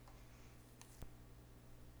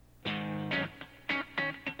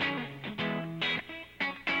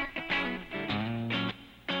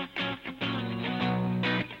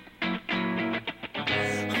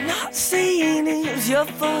start saying it was your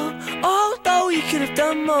fault, although you could have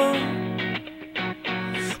done more.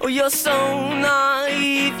 Oh, you're so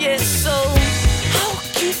naive, yes, so how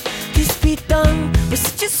could this be done with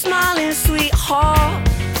such a smiling sweetheart?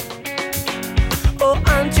 Oh,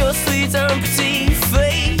 and your sweet and pretty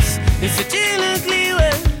face is such an ugly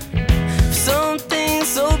way for something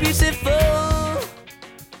so beautiful.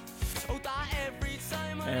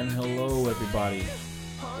 And hello, everybody.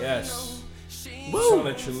 Yes, the song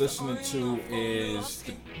that you're listening to is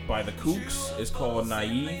by the Kooks. It's called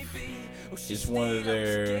Naive. It's one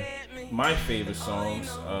of my favorite songs.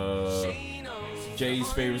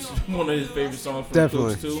 Jay's favorite, one of his favorite songs from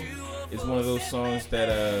Definitely. the Kooks too. It's one of those songs that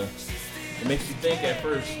it makes you think at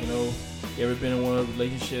first. You know, you ever been in one of those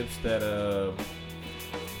relationships that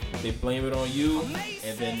they blame it on you,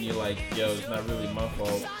 and then you're like, yo, it's not really my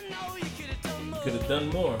fault. You could have done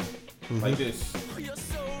more. Like this.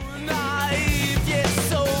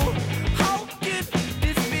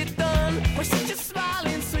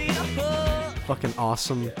 Fucking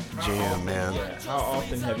awesome jam, man. Yeah. How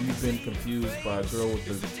often have you been confused by a girl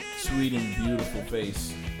with a sweet and beautiful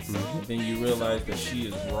face, and then you realize that she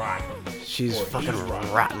is rotten? She's Or fucking he's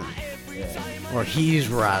rotten. Yeah. Or he's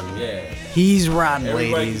rotten. Yeah. He's rotten,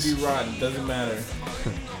 Everybody ladies. can be rotten. Doesn't matter.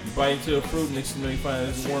 You bite into a fruit, next thing you know, you find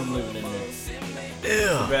there's a worm living in there.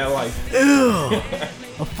 It's a bad life. Ew.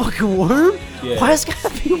 A fucking worm? Yeah. Why has gotta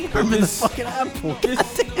be a worm in the This- fucking apple?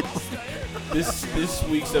 This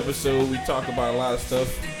week's episode, we talk about a lot of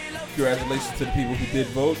stuff. Congratulations to the people who did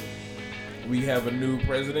vote. We have a new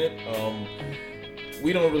president.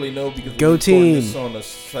 We don't really know because Go we're recording team. this on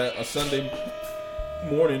a Sunday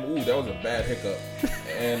morning. Ooh, that was a bad hiccup.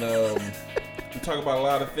 And we talk about a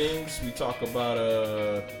lot of things. We talk about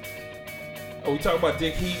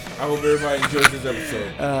Dick Heat. I hope everybody enjoys this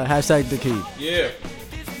episode. Hashtag Dick Heat. Yeah.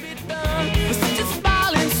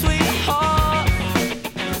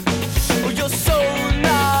 You're so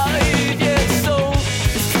naive, yeah, so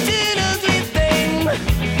it's such an ugly thing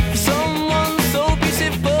for someone so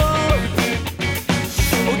beautiful.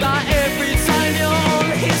 Oh, that every time you're on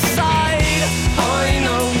his side, I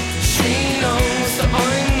know, she knows that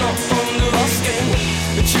I'm not fond of asking,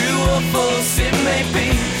 but true or false it may be,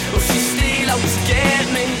 or she still out to get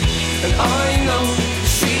me. And I know,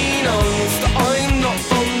 she knows that I'm not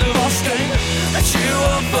fond of asking, but true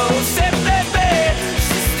or false it may be.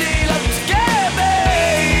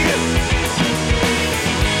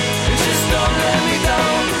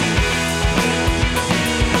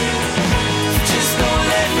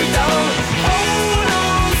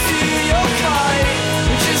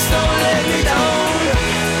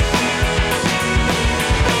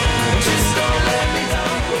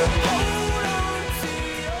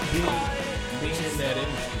 Being in that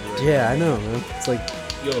industry, right? Yeah, I know, man. It's like,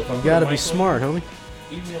 Yo, if I you put a gotta be mic on- smart, homie.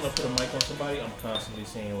 Even when I put a mic on somebody, I'm constantly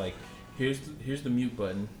saying like, here's the mute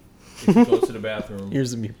button. If you go to the bathroom,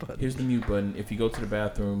 Here's the mute button. here's the mute button. If you go to the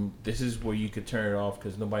bathroom, this is where you could turn it off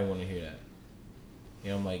because nobody want to hear that. You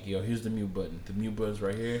know, I'm like, yo, here's the mute button. The mute button's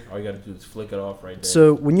right here. All you gotta do is flick it off right there.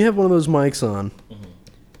 So, when you have one of those mics on, Mhm.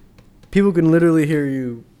 people can literally hear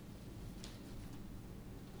you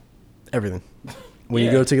everything. When you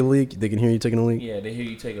Yeah. go take a leak, they can hear you taking a leak. Yeah, they hear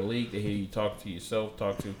you take a leak. They hear you talk to yourself.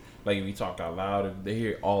 Like if you talk out loud, they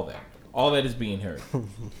hear all that. All that is being heard.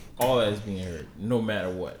 All that is being heard, no matter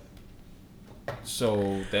what.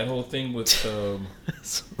 So that whole thing with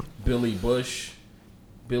Billy Bush,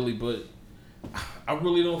 I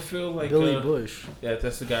really don't feel like Billy Bush. Yeah,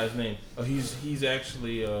 that's the guy's name. Oh, he's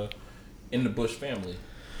actually in the Bush family.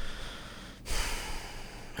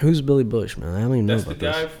 Who's Billy Bush, man? I don't even know That's the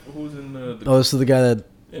about guy this. who's in the Oh, this is the guy that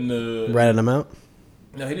in the ratted him out?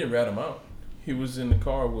 No, he didn't rat him out. He was in the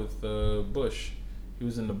car with Bush. He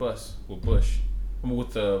was in the bus with Bush.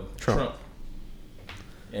 With Trump.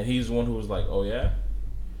 And he's the one who was like, "Oh yeah,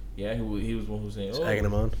 yeah." He was the one who was saying, "Oh." Egging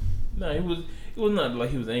him on. No, it was not like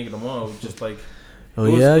he was egging him on. It was just like, Oh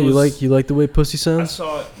it was- yeah, it you was- like the way pussy I sounds?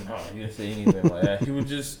 saw it. No, he didn't say anything like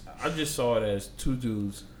that. I just saw it as two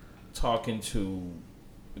dudes talking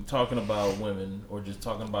about women or just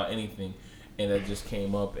talking about anything, and that just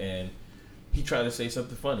came up, and he tried to say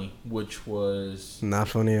something funny, which was Not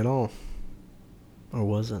funny at all. Or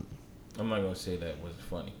was it? I'm not gonna say that was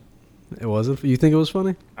funny. It wasn't. You think it was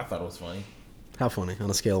funny? I thought it was funny. How funny on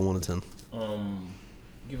a scale of 1 to 10?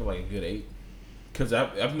 Give it like a good 8, because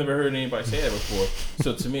I've never heard anybody say that before.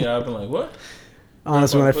 So to me, I've been like, what?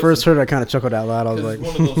 Honestly, when I first heard it, I kind of chuckled out loud. I was Because like,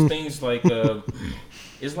 it's one of those things like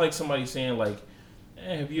it's like somebody saying like,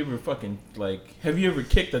 have you ever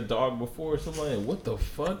kicked a dog before or something like that? What the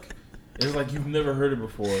fuck? It's like you've never heard it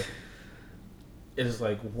before. It's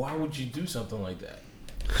like, why would you do something like that?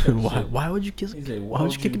 type why? shit. Why would you kiss? He said, Why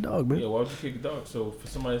would you kick a dog, man? Yeah, why would you kick a dog? So for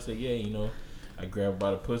somebody to say, yeah, you know, I grabbed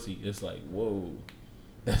by the pussy, it's like, whoa,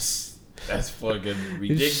 that's fucking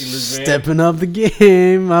ridiculous, man. Stepping up the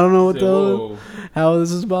game. I don't know what Said, the whoa. how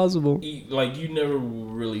this is possible. Like, you never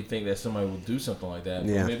really think that somebody would do something like that.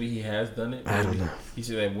 Yeah. But maybe he has done it. Maybe I don't know. He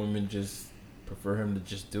said that women just prefer him to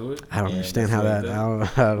just do it. I don't and understand that's how what he that.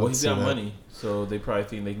 does. I don't Well, he's see got that. money, so they probably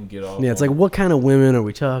think they can get off. Yeah, it's on- like, what kind of women are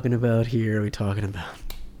we talking about here? Are we talking about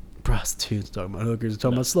prostitutes? Talking about hookers? We're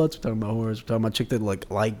talking about sluts? We're talking about whores? We're talking about chicks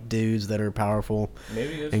that like dudes that are powerful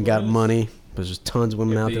maybe that's and what got it is. money. There's just tons of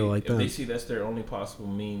women If out they, there like if they that. see that's their only possible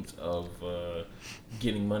means of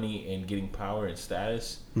getting money and getting power and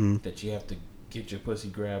status, that you have to get your pussy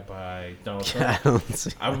grabbed by Donald I Trump. don't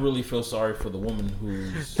see. I really feel sorry for the woman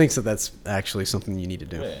who's Thinks that that's actually something you need to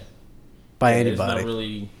do yeah. by Yeah, anybody. It's not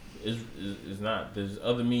really. It's not. There's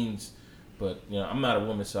other means, but you know, I'm not a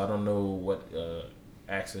woman, so I don't know what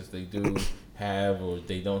access they do have or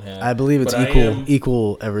they don't have. I believe it's But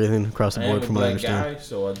equal everything across the I am board a from what I black understand. guy,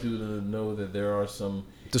 so I do know that there are some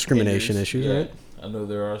Discrimination hinders. issues, Yeah, right? I know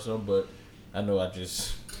there are some, but I know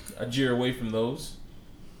I jeer away from those.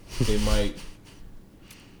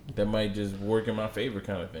 That might just work in my favor,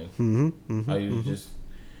 kind of thing.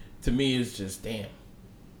 To me, it's just damn.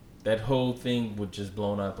 That whole thing was just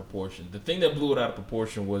blown out of proportion. The thing that blew it out of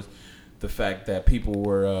proportion was the fact that people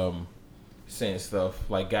were saying stuff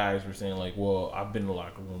like guys were saying like, "Well, I've been to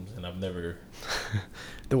locker rooms and I've never."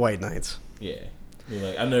 The White Knights. Yeah, you're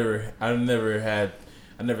like I never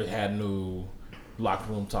had no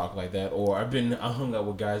locker room talk like that, or I hung out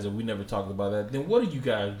with guys that we never talked about that. Then what are you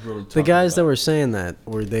guys really talking The guys that about? were saying that,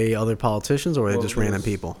 were they other politicians or were they Well, just there random was-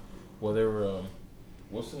 people? Well, they were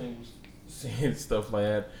what's the name? Saying stuff like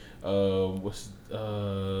that.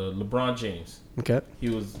 LeBron James? Okay.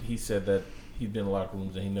 He said that he'd been in locker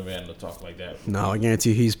rooms and he never had no talk like that. No, I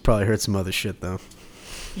guarantee he's probably heard some other shit though.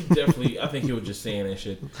 He definitely. I think he was just saying that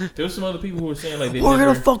shit. There was some other people who were saying like they We're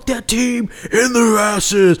never. gonna fuck that team in their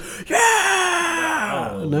asses. I Yeah.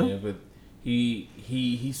 don't know, No. man, but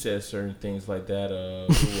he said certain things like that.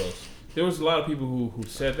 Who else? There was a lot of people who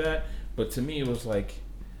said that, but to me it was like,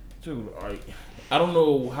 dude, I don't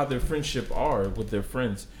know how their friendship are with their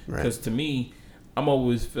friends, Right. because to me, I'm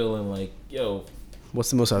always feeling like, yo, What's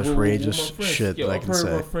the most what outrageous my friends- shit yo, that I I've can heard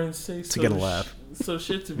say? my friends say to get a laugh? So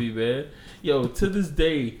shit to me, man. Yo, to this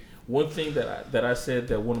day, one thing that I said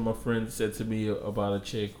that one of my friends said to me about a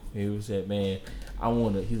chick, he said, man,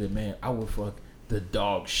 he said, man, I would fuck the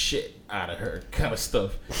dog shit out of her, kind of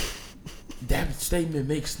stuff. That statement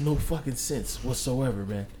makes no fucking sense whatsoever,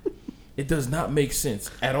 man. It does not make sense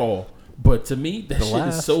at all. But to me, that shit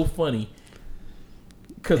laugh. is so funny.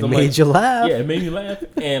 Cause It made you laugh. Yeah, it made me laugh.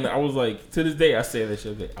 And I was like, to this day, I say that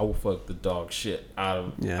shit. Like, I will fuck the dog shit out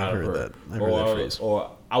of Yeah, out I of heard her. that. I heard that phrase.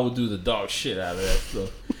 Or I would do the dog shit out of that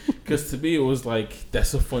stuff. Because to me, it was like,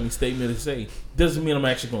 that's a funny statement to say. Doesn't mean I'm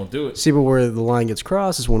actually going to do it. See, but where the line gets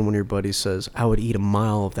crossed is when one of your buddies says, "I would eat a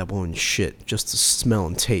mile of that woman's shit just to smell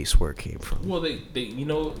and taste where it came from." Well, they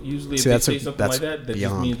usually if See, they that's say a- something that's like that, that just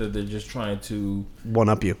beyond. means that they're just trying to, One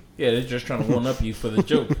up you. yeah, they're just trying to one up you for the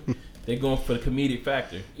joke. They're going for the comedic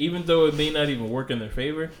factor. Even though it may not even work in their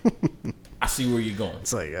favor, I see where you're going.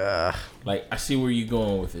 It's like, Like, I see where you're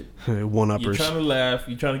going with it. one You're uppers. trying to laugh.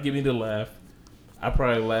 You're trying to get me to laugh. I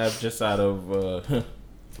probably laugh just out of, but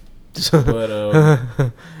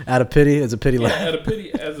Out of pity, it's a pity yeah, laugh.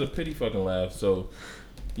 as a pity fucking laugh. So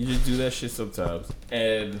you just do that shit sometimes,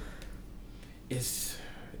 and it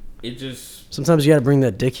just Sometimes you gotta bring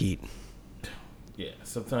that dick heat. yeah.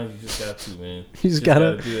 Sometimes you just got to, man. You just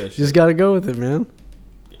gotta do that you shit. just gotta go with it, man.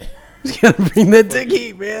 You just gotta bring that dick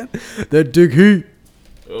heat, man. That dick heat.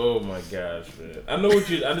 Oh my gosh,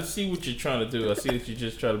 man! I see what you're trying to do. I see that you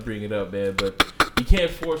just try to bring it up, man. But you can't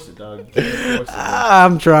force it, dog. You can't force it, man.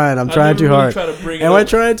 I'm trying. I'm trying never too really hard. try to bring it Am I up.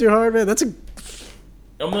 trying too hard, man? That's a.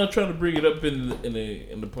 I'm not trying to bring it up in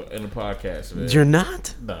the podcast, man. You're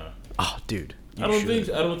not. Nah, Oh, dude. You I don't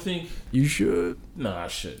should. think. You should. No, I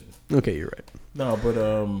shouldn't. Okay, you're right. No, but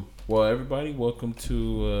well, everybody, welcome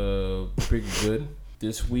to Pretty Good.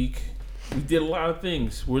 This week we did a lot of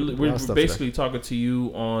things. We're stuff basically talking to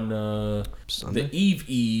you on Sunday? the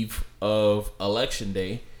eve of Election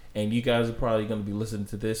Day, and you guys are probably going to be listening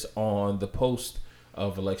to this on the post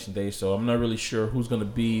of Election Day. So I'm not really sure who's going to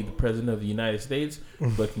be the president of the United States,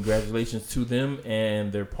 but congratulations to them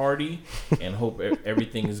and their party, and hope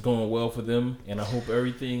everything is going well for them. And I hope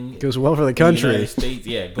everything Goes well for the in the country. United States,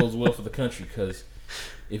 yeah, it goes well for the country, because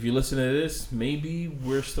if you listen to this, maybe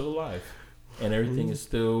we're still alive and everything is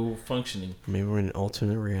still functioning, Maybe we're in an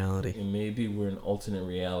alternate reality. and maybe we're in alternate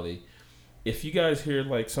reality. if you guys hear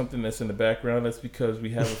like something that's in the background, that's because we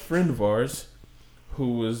have a friend of ours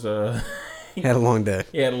who was He had a long day.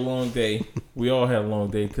 he had a long day. We all had a long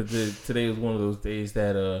day because today was one of those days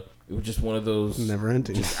that it was just one of those Never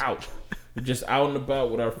ending. just out. We're just out and about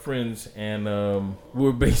with our friends, and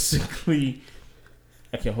we're basically.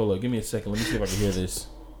 I can't hold up. Give me a second. Let me see if I can hear this.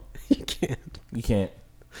 You can't. You can't.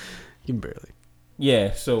 You can barely.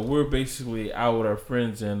 Yeah, so we're basically out with our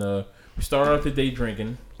friends, and we started out the day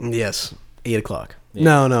drinking. Yes. 8 o'clock.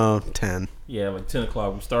 Yeah. No, 10. Yeah, like 10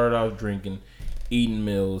 o'clock. We started out drinking, eating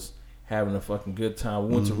meals, having a fucking good time.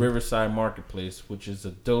 We went to Riverside Marketplace, which is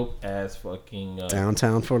a dope ass fucking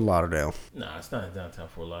Downtown Fort Lauderdale. Nah, it's not in downtown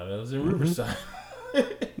Fort Lauderdale. It's in Riverside.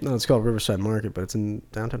 No, it's called Riverside Market, but it's in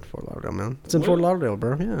downtown Fort Lauderdale, man. It's in What? Fort Lauderdale,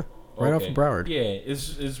 bro. Yeah. Right off Okay. of Broward. Yeah,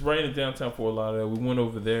 it's right in downtown Fort Lauderdale. We went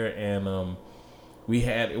over there and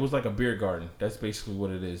it was like a beer garden. That's basically what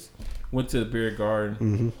it is. Went to the beer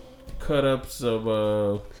garden, cut up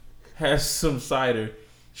some had some cider.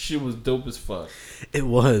 Shit was dope as fuck. It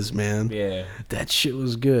was, man. Yeah. That shit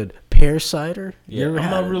was good. Pear cider? Yeah, I'm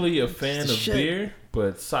not really a fan It's of the shit. beer,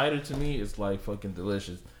 but cider to me is like fucking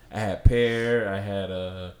delicious. I had pear, I had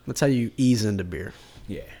That's how you ease into beer.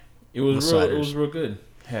 yeah. It was The real ciders. it was real good.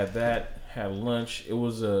 Had that, had lunch. It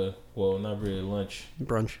was well, not really lunch.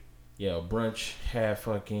 Brunch. Yeah, brunch. Had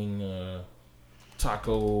fucking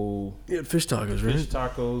taco Yeah, fish tacos, right? fish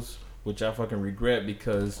tacos, which I fucking regret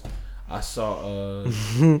because I saw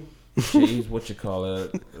Jay's what you call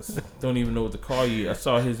it. Don't even know what to call you. I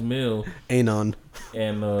saw his meal Anon.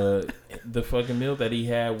 and the fucking meal that he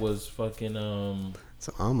had was fucking It's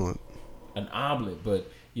an omelet. an omelet, but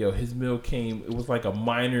yo, his meal came. It was like a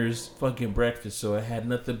miner's fucking breakfast, so it had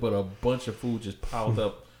nothing but a bunch of food just piled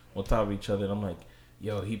up on top of each other. And I'm like,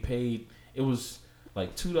 yo, he paid. It was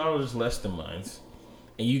like $2 less than mine's,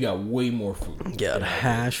 and you got way more food. Got than I did.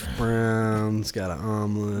 hash browns, got an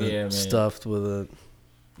omelet, Yeah, man. stuffed with it.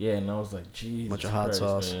 Yeah, and I was like, Jesus Bunch of hot Christ,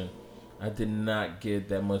 sauce. man. I did not get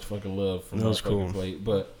that much fucking love from That my was fucking cool. plate,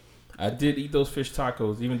 but I did eat those fish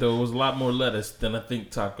tacos, even though it was a lot more lettuce than I think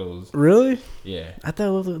tacos. Really? Yeah, I thought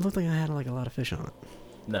it looked like I had like a lot of fish on it.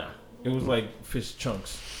 nah, it was like fish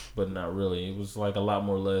chunks, but not really. It was like a lot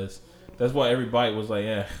more lettuce. That's why every bite was like,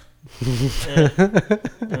 yeah.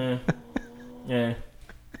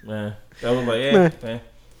 That was like, There's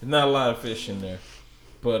not a lot of fish in there,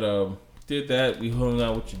 but did that. We hung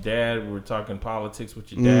out with your dad. We were talking politics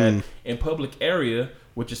with your dad in public area,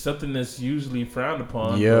 which is something that's usually frowned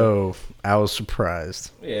upon. Yo, I was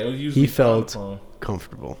surprised. but, yeah, it was usually He felt frowned upon.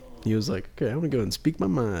 comfortable. He was like, okay, I'm going to go and speak my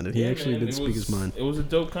mind. And he Yeah, actually man, did speak his mind. It was a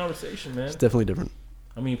dope conversation, man. It's definitely different.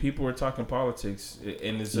 I mean, people were talking politics,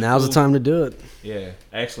 and it's Now's the time to do it. Yeah,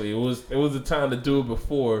 actually, it was the time to do it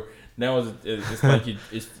before. Now it's like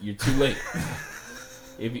you're too late.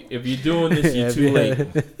 if you're doing this, you're too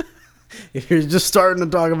late. If you're just starting to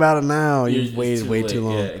talk about it now, You're you've waited way late. too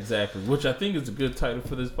long. Yeah, exactly. Which I think is a good title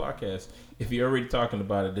for this podcast. If you're already talking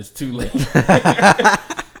about it, it's too late.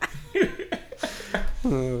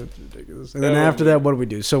 Oh, it's ridiculous. And then after that, what did we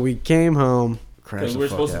do? So we came home, crashed Because the we're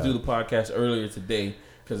fuck supposed out. to do the podcast earlier today.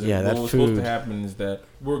 Because Yeah, what that was supposed to food. happen is that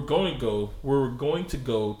we're going to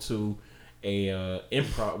go to a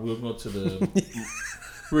improv.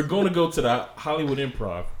 We're going to go to the Hollywood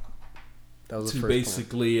Improv That was the to first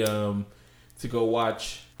basically to go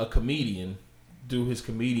watch a comedian do his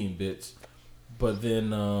comedian bits. But then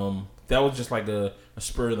that was just like a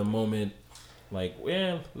spur of the moment, like,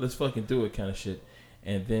 well, let's fucking do it kind of shit.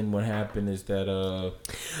 And then what happened is that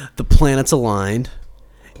The planets aligned,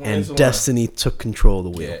 plans and aligned. destiny took control of the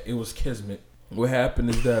wheel. Yeah, it was kismet. What happened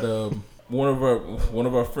is that one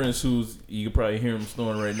of our friends, who's, you can probably hear him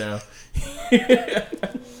snoring right now.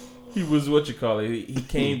 He was he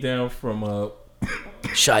came down from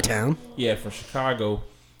Chi-Town. from Chicago,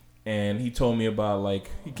 and he told me about, like,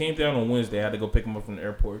 he came down on Wednesday. I had to go pick him up from the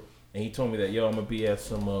airport, and he told me that, yo, I'm gonna be at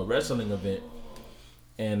some wrestling event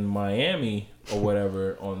in Miami or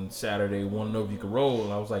whatever on Saturday. Want to know if you can roll?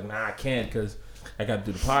 And I was like, nah, I can't because I got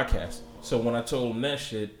to do the podcast. So when I told him that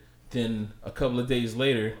shit, then a couple of days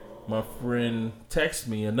later, my friend texted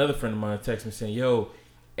me, another friend of mine texted me saying, yo,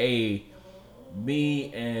 hey,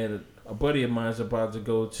 me and a buddy of mine is about to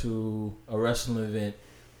go to a wrestling event.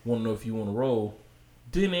 Want to know if you want to roll?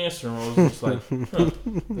 Didn't answer him. I was just like,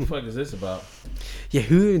 what the fuck is this about? Yeah,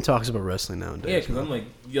 who even talks about wrestling nowadays? Yeah, because I'm like,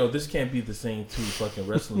 yo, this can't be the same two fucking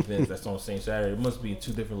wrestling events that's on the same Saturday. It must be in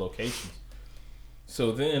two different locations.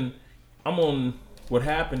 So then what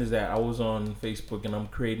happened is that I was on Facebook and I'm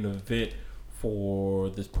creating an event for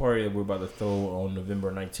this party that we're about to throw on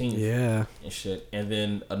November 19th. Yeah. And shit. And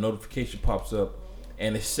then a notification pops up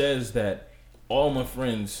and it says that all my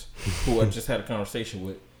friends who I just had a conversation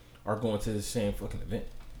with are going to the same fucking event.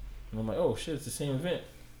 And I'm like, oh shit, it's the same event.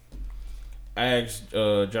 I asked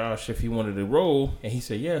Josh if he wanted to roll, and he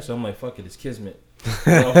said yes. So I'm like, fuck it, it's Kismet.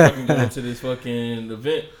 I'm fucking going to this fucking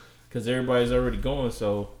event because everybody's already going.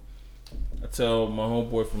 So I tell my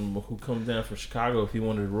homeboy who comes down from Chicago if he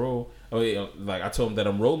wanted to roll. I told him that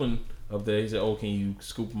I'm rolling up there. He said, oh, can you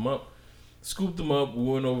scoop him up? Scooped him up. We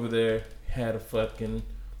went over there, had a fucking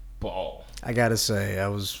ball. I gotta say, I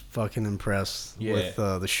was fucking impressed with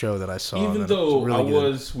the show that I saw. Even though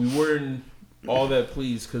we weren't all that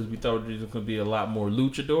pleased because we thought there was going to be a lot more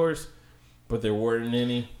luchadors, but there weren't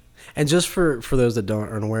any. And just for those that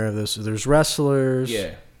aren't aware of this, there's wrestlers.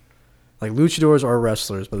 Yeah. Like luchadors are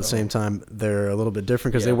wrestlers, but at the same time, they're a little bit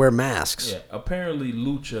different because they wear masks. Yeah. Apparently,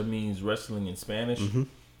 lucha means wrestling in Spanish,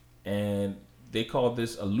 and they call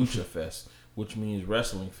this a lucha fest, which means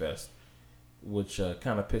wrestling fest. Which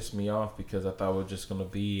kind of pissed me off because I thought it was just gonna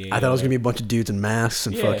be. I thought it was gonna be a bunch of dudes in masks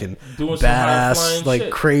and fucking doing badass, like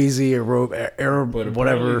shit. Crazy or but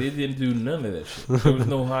whatever. They didn't do none of that shit. There was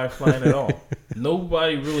no high flying at all.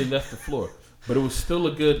 Nobody really left the floor, but it was still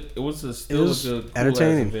a good. It was a good,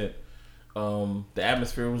 entertaining event. The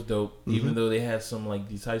atmosphere was dope, even though they had some like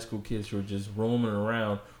these high school kids who were just roaming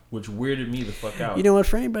around, which weirded me the fuck out. You know what?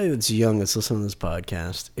 For anybody that's young that's listening to this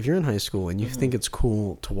podcast, if you're in high school and you think it's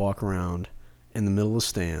cool to walk around in the middle of the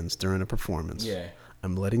stands during a performance,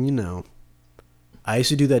 I'm letting you know. I used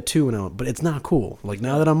to do that too but it's not cool. Like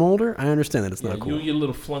now that I'm older, I understand that it's not cool. You and your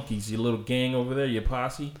little flunkies, your little gang over there, your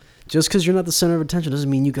posse. Just because you're not the center of attention doesn't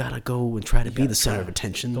mean you gotta go and try to be the center of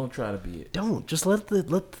attention. Don't try to be it. Don't. Just let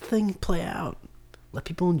the thing play out. Let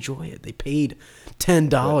people enjoy it. They paid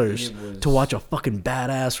 $10 to watch a fucking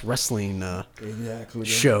badass wrestling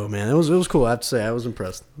show, man. It was cool. I have to say, I was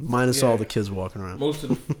impressed. Minus all the kids walking around. Most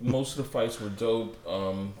of the fights were dope.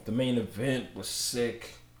 The main event was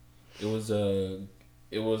sick. It was a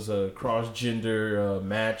cross-gender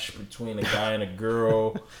match between a guy and a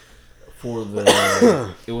girl for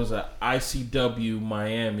it was a ICW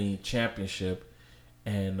Miami championship,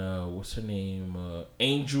 and what's her name?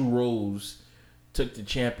 Angel Rose took the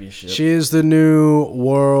championship. She is the new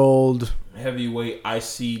world heavyweight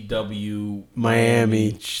ICW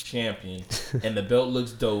Miami champion, and the belt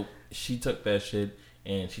looks dope. She took that shit,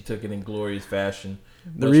 and she took it in glorious fashion.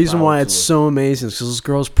 The reason why it's so amazing is because this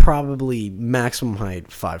girl's probably maximum height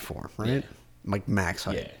 5'4", right? Yeah. Like max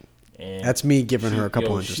height. Yeah. And that's me giving her a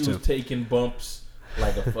couple inches too. She was taking bumps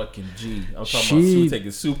like a fucking G. I'm talking about she was taking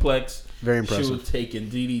suplex. Very impressive. She was taking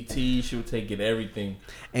DDT. She was taking everything.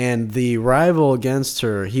 And the rival against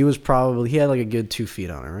her, he had like a good 2 feet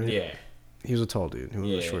on her, right? Yeah. He was a tall dude. He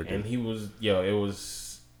was a short dude. And he was, it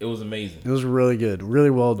was amazing. It was really good. Really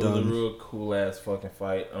well done. It was a real cool ass fucking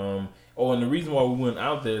fight. And the reason why we went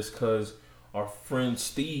out there is because our friend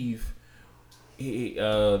Steve,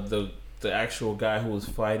 the actual guy who was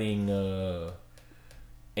fighting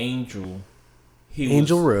Angel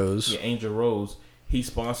Rose. Yeah, Angel Rose. He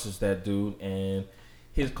sponsors that dude, and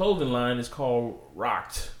his clothing line is called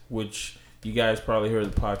Rocked, which you guys probably heard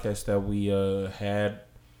the podcast that we had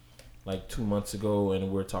like 2 months ago,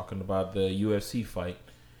 and we're talking about the UFC fight.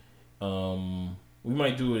 We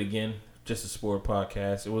might do it again, just a sport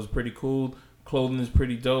podcast. It was pretty cool. Clothing is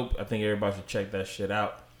pretty dope. I think everybody should check that shit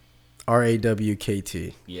out.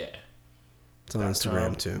 RAWKT. Yeah. It's on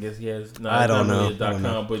Instagram too. Yes, he has. No, I don't know.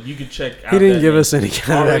 .com, but you can check out. He didn't give us any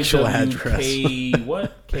kind of actual address.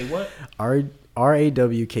 What? K what?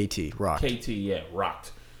 RAWKT. Rocked. KT, yeah,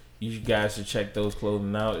 Rocked. You guys should check those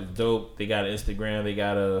clothing out. It's dope. They got an Instagram. They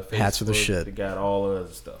got a Facebook. Hats for the shit. They got all the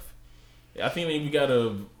other stuff. I think they even got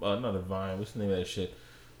another Vine. What's the name of that shit?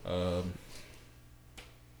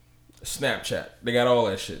 Snapchat. They got all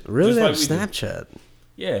that shit. Really? They have Snapchat?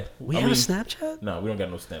 Yeah. We have a Snapchat? No, we don't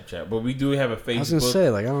got no Snapchat. But we do have a Facebook. I was going to say,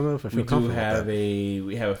 I don't know if I feel comfortable with that.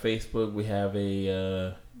 We have a Facebook. We have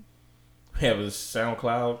a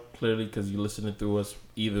SoundCloud, clearly, because you're listening through us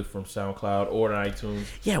either from SoundCloud or iTunes.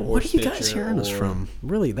 Yeah, what are you guys hearing us from?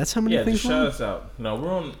 Really? That's how many things? Yeah, shout us out. No,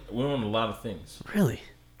 we're on a lot of things. Really?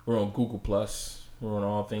 We're on Google Plus. We're on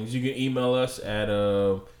all things. You can email us at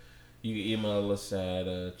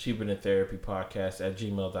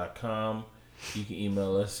cheaperthantherapypodcast@gmail.com. You can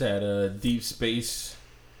email us at Deep Space.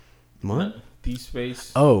 What? Deep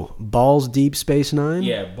Space. Oh, Balls Deep Space 9?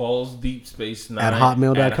 Yeah, Balls Deep Space 9 at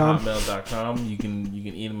hotmail.com. hotmail.com. You can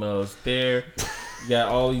email us there. You got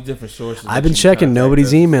all these different sources. I've been checking.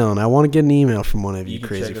 Nobody's emailing. I want to get an email from one of you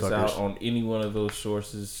crazy fuckers. You can check us out on any one of those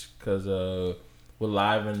sources because we're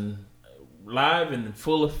live in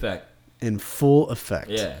full effect. In full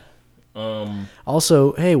effect. Yeah.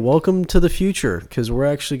 Also, hey, welcome to the future, because we're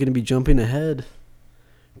actually going to be jumping ahead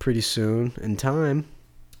pretty soon in time.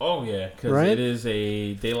 Oh, yeah, because it is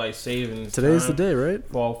a daylight savings Today's time. the day, right?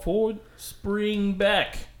 Fall forward, spring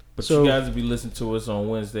back. But so, you guys will be listening to us on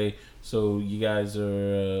Wednesday, so you guys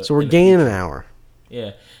are... so we're gaining an hour.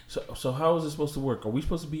 Yeah. So how is it supposed to work? Are we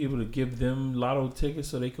supposed to be able to give them lotto tickets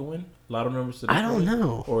so they can win? Lotto numbers so they can win? I don't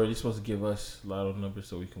know. Or are they supposed to give us lotto numbers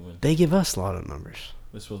so we can win? They give us lotto numbers.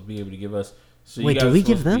 They're supposed to be able to give us... So wait, do we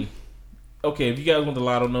give them? Okay, if you guys want the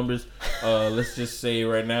lotto numbers, let's just say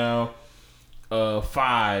right now,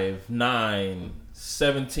 5, 9,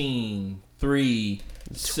 17, 3,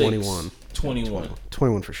 6, 21.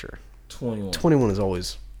 21 for sure. 21 is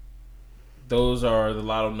always... Those are the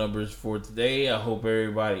lotto numbers for today. I hope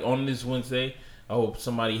everybody on this Wednesday. I hope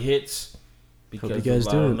somebody hits because the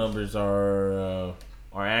lotto numbers are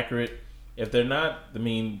accurate. If they're not, I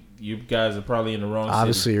mean, you guys are probably in the wrong.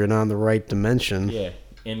 Obviously, city. You're not in the right dimension. Yeah,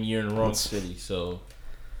 and you're in the wrong city. So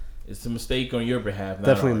it's a mistake on your behalf. Not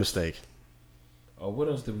definitely ours. A mistake. Oh, what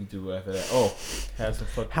else did we do after that? Oh, had some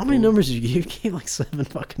fucking. How many numbers did you give? You gave like 7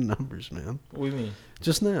 fucking numbers, man. What do you mean?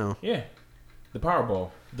 Just now. Yeah. The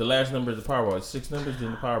Powerball. The last number is the Powerball. It's 6 numbers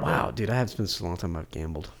in the Powerball. Wow, dude, I haven't spent so long time I've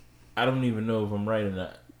gambled. I don't even know if I'm right or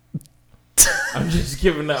not. I'm just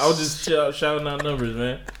giving out. I was just shouting out numbers,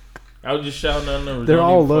 man. I was just shouting out numbers. They're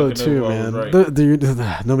all low too, man. Right.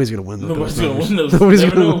 Nobody's gonna win those. Nobody's gonna win those. Nobody's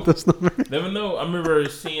gonna win those numbers. Never know. I remember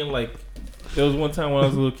seeing like there was one time when I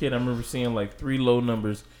was a little kid. I remember seeing like 3 low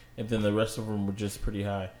numbers, and then the rest of them were just pretty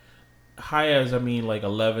high. High as I mean like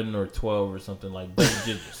 11 or 12 or something like double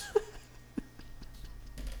digits.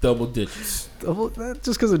 Double digits.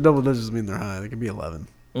 Just because they're double digits doesn't mean they're high. They can be 11.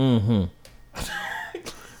 Mm-hmm.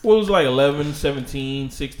 Well, it was like 11, 17,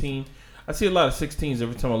 16. I see a lot of 16s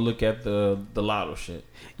every time I look at the lotto shit.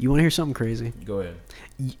 You want to hear something crazy? Go ahead.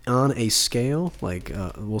 On a scale, like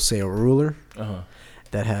we'll say a ruler,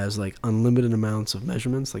 that has like unlimited amounts of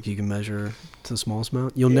measurements, like you can measure to the smallest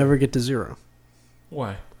amount, you'll never get to 0.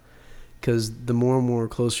 Why? Because the more and more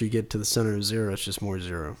closer you get to the center of 0, it's just more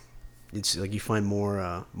 0. It's like you find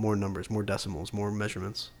more numbers, more decimals, more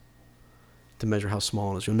measurements to measure how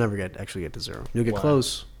small it is. You'll never actually get to 0. You'll get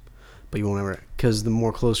close, but you won't ever, because the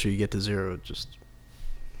more closer you get to 0, it just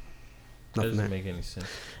nothing doesn't make any sense.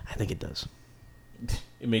 I think it does.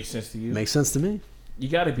 It makes sense to you? It makes sense to me. You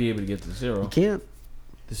got to be able to get to 0. You can't.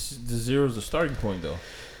 The 0 is the starting point, though.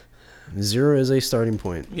 0 is a starting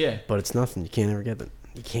point. Yeah. But it's nothing. You can't ever get it.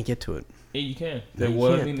 You can't get to it. Yeah, you can. No, you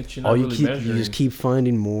can't. I mean that you're not really measuring. You just keep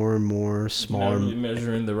finding more and more smaller. You're not really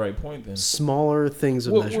measuring the right point, then. Smaller things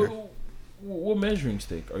of measure. What measuring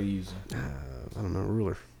stick are you using? I don't know,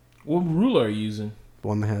 ruler. What ruler are you using?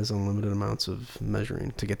 One that has unlimited amounts of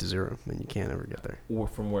measuring to get to 0, and you can't ever get there. Or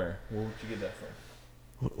from where? Where would you get that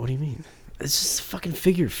from? What do you mean? It's just a fucking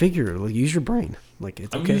figure. Like, use your brain. Like,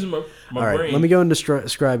 it's okay. I'm using my All right, brain. let me go and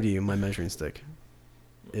describe to you my measuring stick.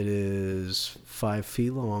 It is 5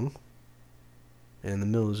 feet long, and the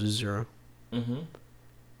middle is just 0. Mm-hmm.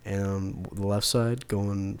 And on the left side,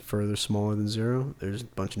 going further smaller than 0, there's a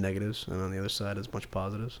bunch of negatives, and on the other side is a bunch of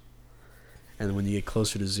positives. And when you get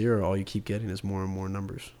closer to 0, all you keep getting is more and more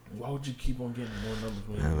numbers. Why would you keep on getting more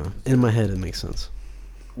numbers? I don't know. In my head, it makes sense.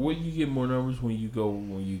 Wouldn't you get more numbers when you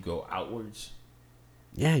go outwards?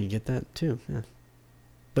 Yeah, you get that too. Yeah,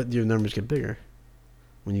 but your numbers get bigger.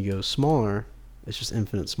 When you go smaller, it's just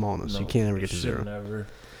infinite smallness. You can't ever get to 0. It should never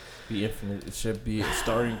be infinite. It should be a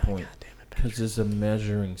starting point. Because it's a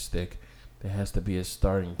measuring stick. There has to be a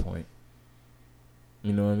starting point.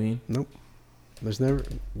 You know what I mean? Nope. There's never.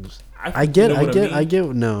 I get.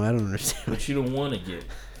 No, I don't understand. But you don't want to get.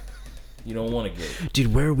 You don't want to get.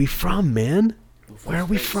 Dude, where are we from, man? Where are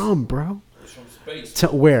we from, bro? We're from space.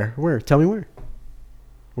 Where? Tell me where.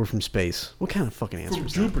 We're from space. What kind of fucking answer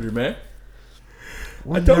is that? From Jupiter, man.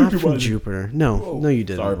 We're not from Jupiter. No, no, you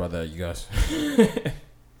didn't. Sorry about that, you guys.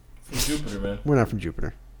 From Jupiter, man. We're not from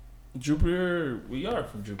Jupiter. Jupiter, we are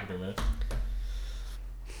from Jupiter, man.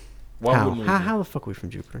 How the fuck are we from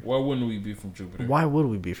Jupiter? Why wouldn't we be from Jupiter? Why would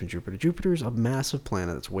we be from Jupiter? Jupiter's a massive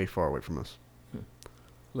planet that's way far away from us.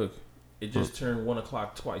 Look, it just turned 1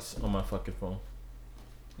 o'clock twice on my fucking phone.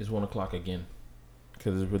 It's 1 o'clock again.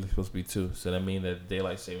 Because it's really supposed to be 2. So that means that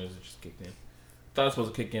daylight savings just kicked in. Thought it was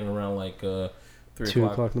supposed to kick in around like 3 o'clock. 2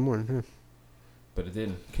 o'clock in the morning, yeah. But it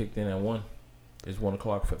didn't. Kicked in at 1. It's 1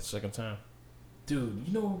 o'clock for the second time. Dude,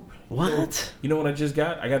 you know what? You know what I just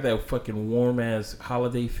got? I got that fucking warm ass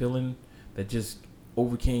holiday feeling that just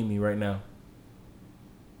overcame me right now.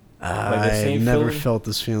 I never felt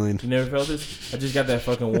this feeling. You never felt this? I just got that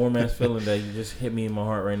fucking warm ass feeling that just hit me in my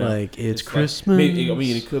heart right now. Like it's Christmas. Like,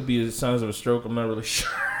 it could be the signs of a stroke. I'm not really sure.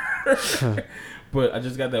 But I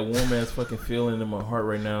just got that warm ass fucking feeling in my heart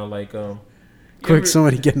right now. Like, quick,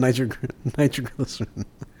 somebody get nitroglycerin.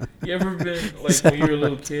 You ever been like when you're a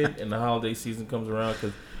little kid and the holiday season comes around,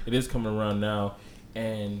 because it is coming around now,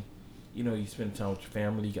 and you know you spend time with your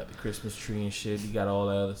family, you got the Christmas tree and shit, you got all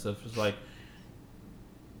that other stuff. It's like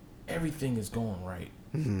everything is going right.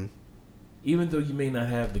 Mm-hmm. Even though you may not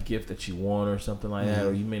have the gift that you want or something like that,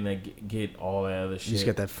 or you may not get all that other shit. You just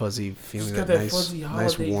got that fuzzy feeling. You just got that fuzzy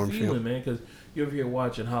holiday feeling, man. Because you're over here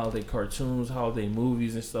watching holiday cartoons, holiday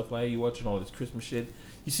movies and stuff like that. You're watching all this Christmas shit.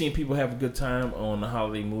 You're seeing people have a good time on the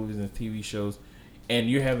holiday movies and TV shows. And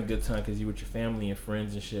you're having a good time because you're with your family and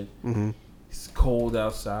friends and shit. Mm-hmm. It's cold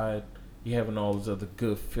outside. You're having all those other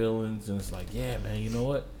good feelings. And it's like, yeah, man, you know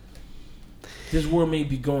what? This world may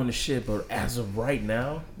be going to shit, but as of right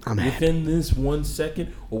now, within this 1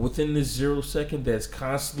 second or within this 0 second that's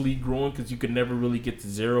constantly growing because you can never really get to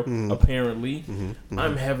zero, apparently,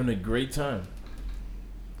 I'm having a great time.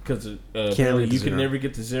 Because you can never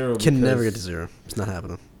get to zero. Can never get to zero. It's not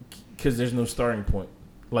happening. Because there's no starting point.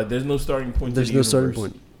 Like, there's no starting point. There's no starting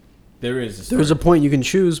point. There is. There's a point you can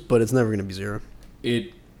choose, but it's never going to be zero.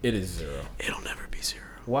 It is zero. It'll never be zero.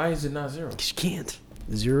 Why is it not zero? Because you can't.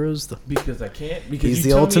 Zero's the... Because I can't? Because he's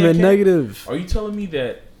the ultimate negative. Are you telling me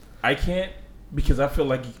that I can't because I feel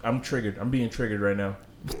like I'm triggered? I'm being triggered right now.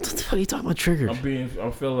 What the fuck are you talking about triggered?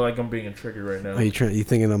 I'm feeling like I'm being triggered right now. Are you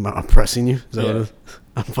thinking I'm oppressing you? Is that what it is?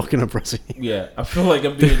 I'm fucking oppressing you. Yeah, I feel like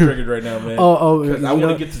I'm being triggered right now, man. Because I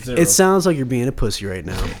want to get to zero. It sounds like you're being a pussy right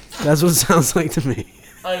now. That's what it sounds like to me.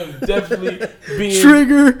 I am definitely being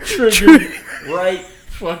triggered right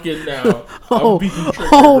fucking now.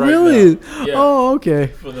 Oh, really? Yeah. Oh, okay.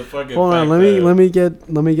 For the fucking hold on, let me get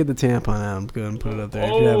the tampon out. I'm going to put it up there.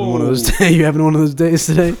 If you're having one of those days,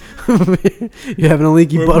 today? You having a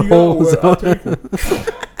leaky butthole?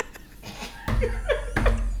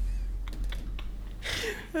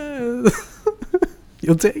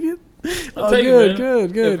 You'll take it? I'll take it,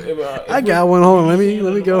 good. If I got one. Hold on, let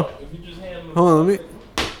me go. Hold on,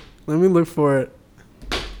 let me look for it.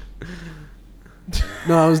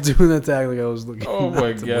 No, I was doing that tag like I was looking. Oh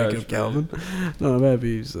my god, wake up Calvin. No, I'm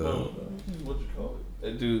happy. So, what you call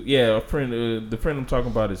it, dude? Yeah, a friend. The friend I'm talking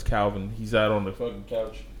about is Calvin. He's out on the fucking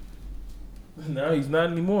couch. No, he's not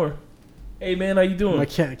anymore. Hey man, how you doing? My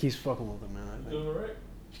cat keeps fucking with him, man. Doing alright?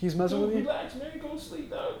 She's messing with you. Relax, man. Go to sleep,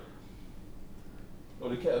 dog. Oh,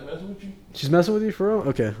 the cat messing with you? She's messing with you for real?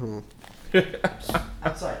 Okay, hold on.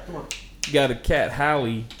 Outside, come on. You got a cat,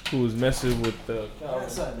 Hallie, who was messing with Calvin.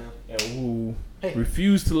 Outside now. And who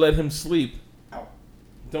refused to let him sleep. Ow.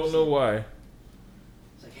 Don't know why.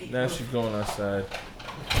 Like, hey, now she's going outside.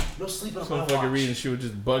 No sleeping on some my fucking watch. reason she was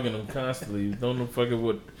just bugging him constantly. Don't know fucking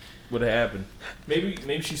what would have happened.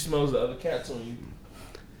 Maybe she smells the other cats on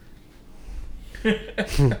you.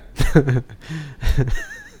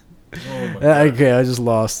 Okay, I just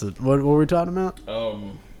lost it. What were we talking about?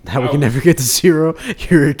 How we can never get to zero.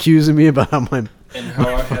 You're accusing me about how my... And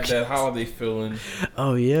how I had that holiday feeling.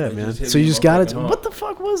 Oh, yeah, man. So you just got it. What the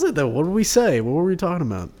fuck was it, though? What did we say? What were we talking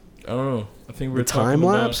about? I don't know. I think we were talking time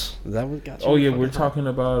lapse? Is that what got you? Oh, yeah, we're talking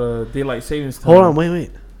about daylight savings time. Hold on,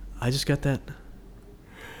 wait. I just got that.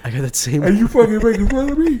 I got that same... Are you fucking making fun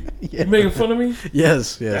of me? Yeah. You making fun of me?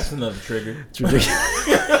 Yes. That's another trigger. It's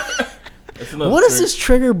ridiculous. What is this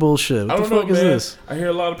trigger bullshit? What the fuck is this? I hear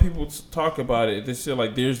a lot of people talk about it. They say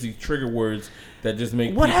like there's these trigger words that just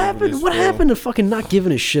make what happened? What happened to fucking not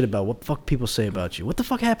giving a shit about what the fuck people say about you? What the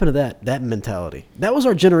fuck happened to that mentality? That was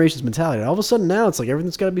our generation's mentality. All of a sudden now it's like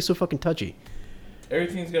everything's got to be so fucking touchy.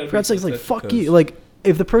 Everything's got to be. For God's sakes, like fuck you. Like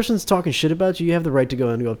if the person's talking shit about you, you have the right to go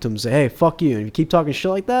and go up to them and say, "Hey, fuck you." And if you keep talking shit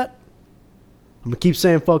like that, I'm gonna keep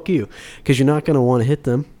saying "fuck you" because you're not gonna want to hit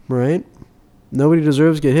them, right? Nobody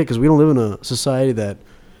deserves to get hit because we don't live in a society that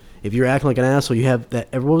if you're acting like an asshole, you have that.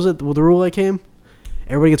 What was it? The rule that came?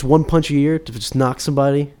 Everybody gets one punch a year to just knock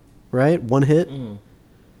somebody, right? One hit. Mm.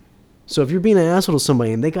 So if you're being an asshole to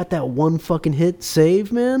somebody and they got that one fucking hit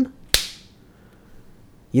save, man,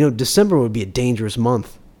 you know, December would be a dangerous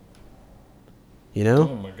month. You know?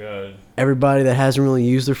 Oh my god. Everybody that hasn't really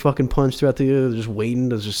used their fucking punch throughout the year, they're just waiting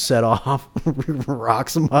to just set off, rock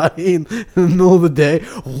somebody in the middle of the day.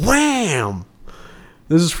 Wham!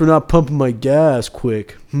 This is for not pumping my gas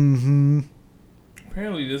quick. Mm-hmm.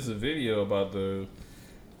 Apparently, there's a video about the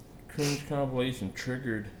cringe compilation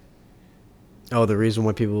triggered. Oh, the reason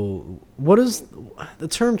why people... What is... The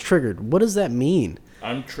term triggered, what does that mean?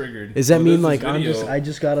 I'm triggered. Does that mean like I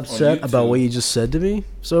just got upset about what you just said to me?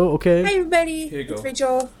 So, okay. Hi, everybody. It's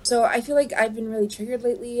Rachel. So I feel like I've been really triggered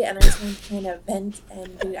lately, and I just want to kind of vent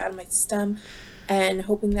and get it out of my system. and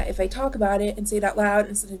hoping that if I talk about it and say it out loud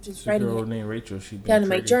instead of just writing it named Rachel, down in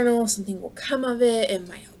my journal, something will come of it. It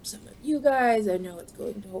might help some of you guys. I know it's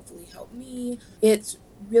going to hopefully help me. It's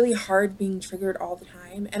really hard being triggered all the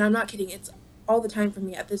time, and I'm not kidding. It's all the time for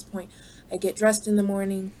me at this point. I get dressed in the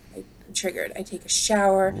morning, I'm triggered. I take a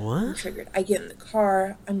shower, I'm triggered. I get in the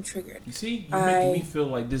car, I'm triggered. You see, you're making me feel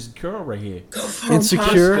like this girl right here. An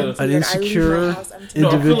insecure individual. No,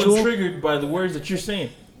 I'm feeling triggered by the words that you're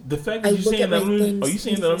saying. The fact that you're saying that are you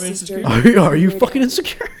saying that I'm insecure? Are you fucking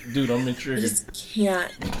insecure? Dude, I'm triggered. I just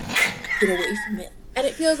can't get away from it. And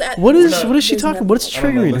it feels what is she talking? What's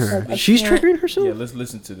triggering her? She's triggering herself? Yeah, let's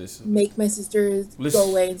listen to this. Make my sisters go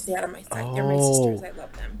away and stay out of my sight. They're my sisters. I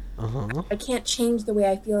love them. I can't change the way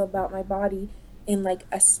I feel about my body in like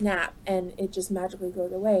a snap and it just magically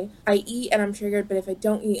goes away. I eat and I'm triggered, but if I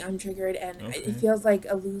don't eat, I'm triggered, and it feels like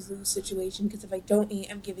a lose-lose situation, because if I don't eat,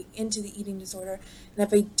 I'm giving into the eating disorder, and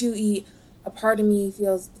if I do eat, a part of me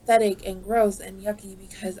feels pathetic and gross and yucky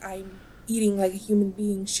because I'm eating like a human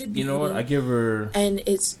being should be. You know what? I give her, and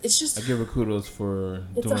it's just, I give her kudos for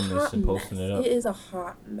doing this and posting it up. It is a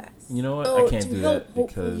hot mess. You know what? I can't do that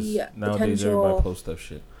because nowadays everybody posts stuff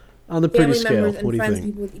shit. On the pretty scale, members and what do you friends, think?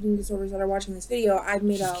 People with eating disorders that are watching this video, I've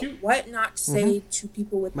made a what not to say to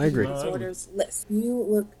people with eating disorders list. You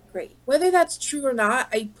look great. Whether that's true or not,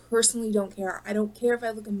 I personally don't care. I don't care if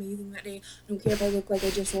I look amazing that day. I don't care if I look like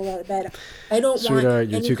I just rolled out of bed. I don't want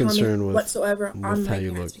any comment whatsoever on my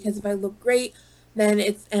appearance, because if I look great, then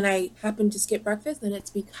it's, and I happen to skip breakfast, then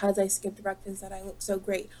it's because I skipped breakfast that I look so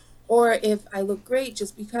great. Or if I look great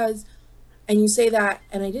just because, and you say that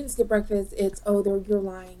and I didn't skip breakfast, it's, oh, you're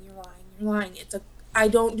lying. It's a, I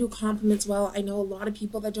don't do compliments well. I know a lot of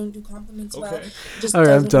people that don't do compliments well. Just all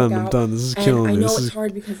right, I'm done. This is killing me. I know this it's is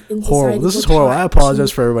hard because in horrible. This is horrible. I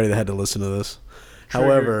apologize for everybody that had to listen to this.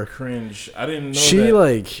 However, cringe. I didn't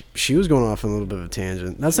know she was going off on a little bit of a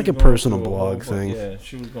tangent. That's like a personal blog thing. Yeah,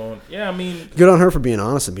 she was going. Yeah, I mean, good on her for being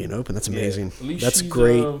honest and being open. That's amazing. Yeah, that's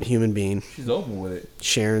great human being. She's open with it.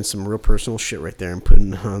 Sharing some real personal shit right there and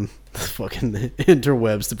putting on the fucking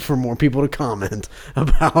interwebs for more people to comment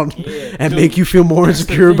about and make you feel more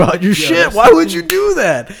insecure about your shit. Why would you do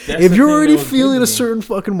that? If you're already feeling a certain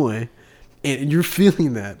fucking way, and you're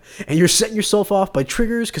feeling that, and you're setting yourself off by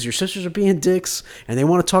triggers because your sisters are being dicks and they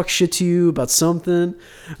want to talk shit to you about something,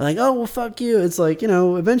 like, oh, well, fuck you. It's like,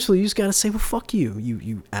 eventually you just got to say, well, fuck you,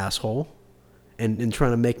 you asshole. And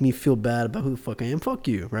trying to make me feel bad about who the fuck I am. Fuck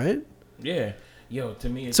you, right? Yeah. Yo, to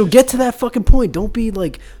me, so get to that fucking point. Don't be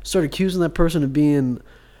like, start accusing that person of being,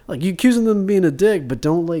 like, you accusing them of being a dick, but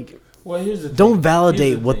don't like, well, here's the thing. Don't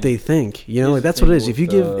validate what they think. Like, that's what it is. If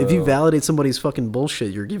you validate somebody's fucking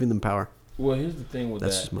bullshit, you're giving them power. Well, here's the thing with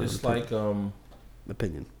that. It's like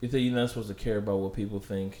opinion. You think you're not supposed to care about what people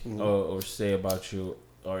think or say about you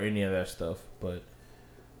or any of that stuff, but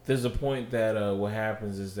there's a point that what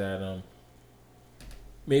happens is that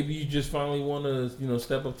maybe you just finally want to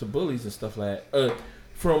step up to bullies and stuff like that.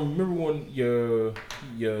 Remember when your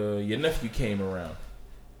nephew came around?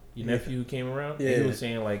 Your nephew who came around? Yeah. And he was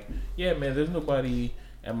saying like, yeah, man, there's nobody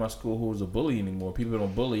at my school who's a bully anymore. People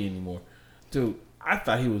don't bully anymore. Dude, I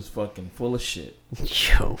thought he was fucking full of shit.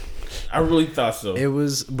 Yo. I really thought so. It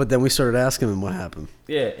was, but then we started asking him what happened.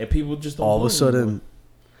 Yeah, and people just don't all of a sudden. Anymore.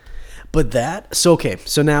 But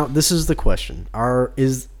so now this is the question. I'm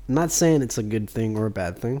not saying it's a good thing or a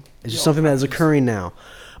bad thing. It's just something that is occurring now.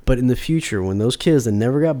 But in the future, when those kids that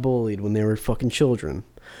never got bullied when they were fucking children,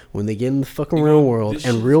 when they get in the fucking real world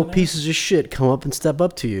and real pieces of shit come up and step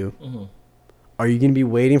up to you, are you going to be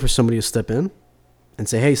waiting for somebody to step in and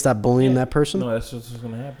say, "Hey, stop bullying that person"? No, that's what's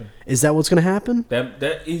going to happen. Is that what's going to happen? That's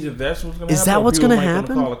what's going to happen. Is that what's going to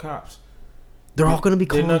happen? Call the cops. They're all going to be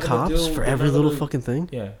calling cops for every little fucking thing.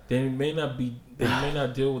 Yeah, they may not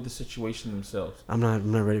deal with the situation themselves. I'm not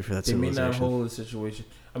ready for that. They may not hold the situation.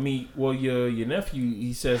 I mean, well, your nephew,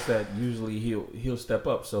 he says that usually he'll step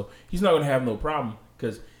up, so he's not going to have no problem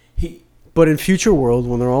because he. But in future world,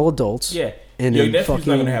 when they're all adults, and your nephew's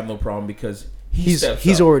not going to have no problem because he's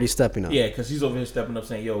already stepping up. Yeah, because he's over here stepping up,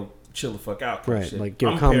 saying, "Yo, chill the fuck out." Right, like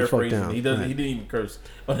calm the fuck down. He doesn't. Right. He didn't even curse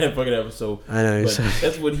on that fucking episode. I know. But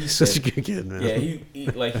that's what he said. Such a good kid, man.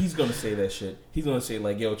 Yeah, he's gonna say that shit. He's gonna say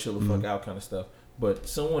like, "Yo, chill the fuck out," kind of stuff. But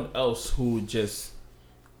someone else who is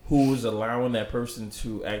allowing that person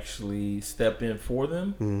to actually step in for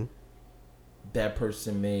them, that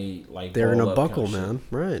person may like. They're in a buckle, man.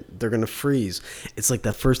 Right? They're gonna freeze. It's like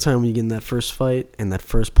that first time when you get in that first fight and that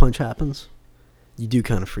first punch happens, you do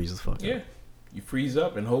kind of freeze the fuck up. Yeah. You freeze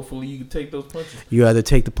up, and hopefully you can take those punches. You either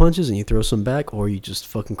take the punches and you throw some back, or you just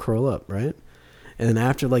fucking curl up, right? And then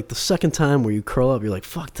after, like, the second time where you curl up, you're like,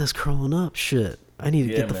 fuck this curling up shit. I need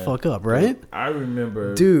to get the fuck up, right? Dude, I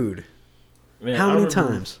remember, dude. Man, how many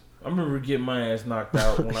times? I remember getting my ass knocked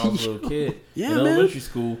out when I was a little kid in elementary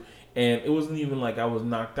school, and it wasn't even like I was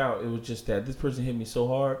knocked out. It was just that this person hit me so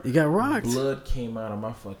hard, you got rocked. Blood came out of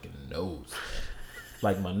my fucking nose,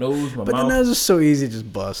 like my nose, my mouth. But then that was just so easy to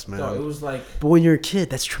just bust, man. No, it was like. But when you're a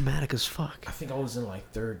kid, that's traumatic as fuck. I think I was in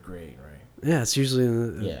like 3rd grade, right? Yeah, it's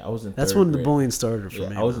usually I was in. That's when the bullying started for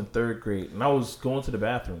me. I was in 3rd grade, and I was going to the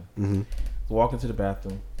bathroom. Mm-hmm. Walking to the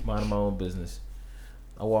bathroom, minding my own business.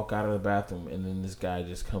 I walk out of the bathroom, and then this guy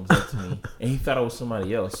just comes up to me, and he thought I was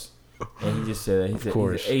somebody else. And he just said, he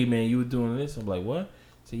said, "Hey man, you were doing this?" I'm like, "What?"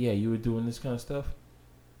 He said, "Yeah, you were doing this kind of stuff."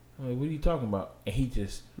 I'm like, "What are you talking about?" And he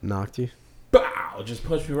just knocked you. Bow! Just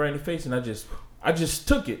punched me right in the face, and I just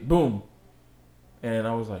took it, boom. And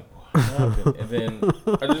I was like, "What happened?" And then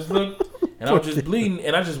I just looked, and I was just bleeding,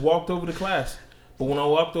 and I just walked over to class. But when I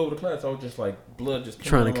walked over to class, I was just like, blood just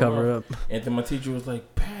trying to cover up. And then my teacher was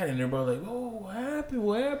like, "Pat," and everybody was like, "Oh, what happened?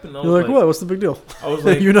 What happened?" You're like, "What? What's the big deal?" I was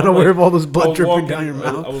like, "You're not aware of all this blood dripping down your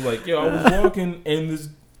mouth." I was like, "Yo, I was walking, and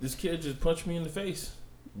this kid just punched me in the face."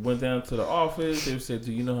 Went down to the office. They said,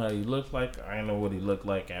 "Do you know how he looked like?" I didn't know what he looked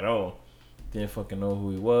like at all. Didn't fucking know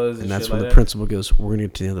who he was. And that's when the principal goes, "We're gonna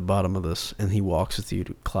get to the bottom of this," and he walks with you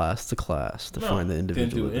to class to find the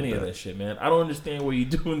individual. Didn't do any of that shit, man. I don't understand why you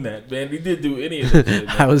doing that, man. He didn't do any of that shit,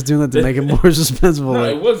 man. I was doing that to make it more suspenseful. No,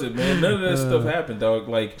 it wasn't, man. None of that stuff happened, dog.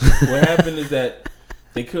 Like, what happened is that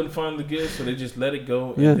they couldn't find the gift, so they just let it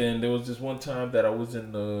go. And then there was this one time that I was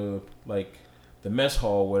in the mess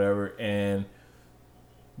hall, or whatever, and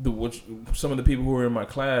some of the people who were in my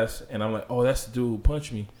class, and I'm like, "Oh, that's the dude who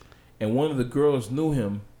punched me." And one of the girls knew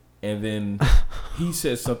him, and then he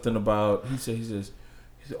said something about he says,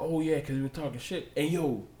 "Oh yeah," because we were talking shit. And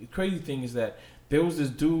yo, the crazy thing is that there was this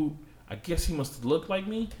dude. I guess he must have looked like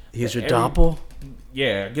me. He's your doppel?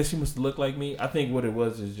 Yeah, I guess he must have looked like me. I think what it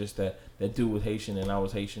was is just that dude was Haitian and I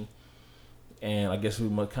was Haitian, and I guess we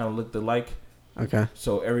kind of looked alike. Okay.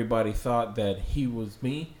 So everybody thought that he was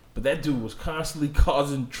me, but that dude was constantly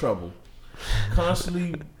causing trouble.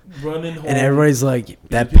 Constantly running home. And everybody's like,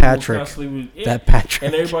 that Patrick. That Patrick.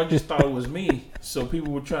 And everybody just thought it was me. So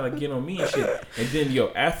people were trying to get on me and shit. And then,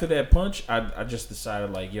 after that punch, I just decided,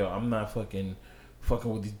 like, I'm not fucking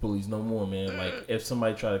with these bullies no more, man. Like, if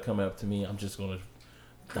somebody try to come up to me, I'm gonna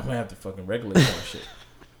have to fucking regulate that shit.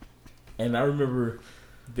 And I remember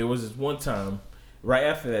there was this one time, right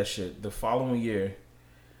after that shit, the following year,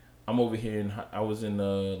 I'm over here and I was in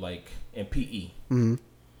in PE. Mm-hmm.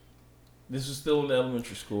 This was still in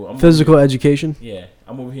elementary school. Physical education? Yeah.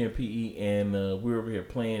 I'm over here in PE, and we were over here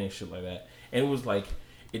playing and shit like that. And it was like,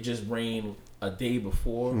 it just rained a day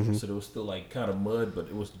before, so there was still like kind of mud, but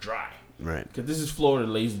it was dry. Right. Because this is Florida,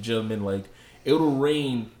 ladies and gentlemen. Like, it'll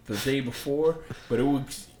rain the day before, but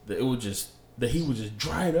the heat would just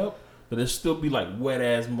dry it up, but there'd still be like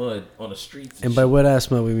wet-ass mud on the streets. And by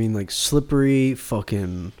wet-ass mud, we mean like slippery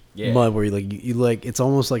fucking mud where you like, it's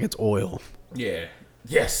almost like it's oil. Yeah.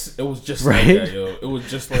 Yes, it was just right? like that, yo. It was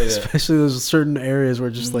just like that. Especially those certain areas where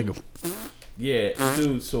just like... Yeah,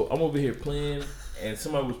 dude, so I'm over here playing, and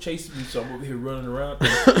somebody was chasing me, so I'm over here running around.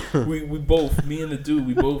 And we both, me and the dude,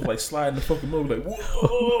 we both like sliding the fucking mud, like,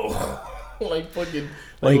 whoa! like fucking...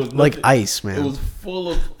 Like ice, man. It was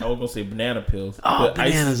full of, I was going to say banana pills, but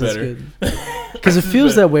bananas, ice is better. Because it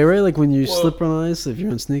feels that way, right? Like when you slip on ice, if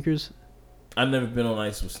you're on sneakers. I've never been on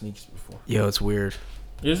ice with sneakers before. Yo, it's weird.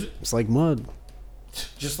 Is it? It's like mud.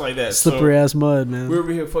 Just like that. Slippery ass mud, man. We're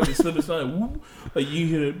over here fucking slipping sliding. Like you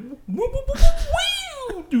hear it.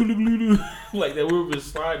 Like that. We were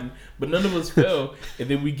just sliding. But none of us fell. And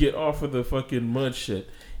then we get off of the fucking mud shit.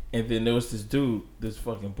 And then there was this dude, this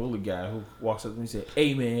fucking bully guy who walks up to me and said,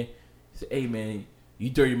 "Hey man, you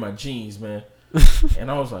dirty my jeans, man."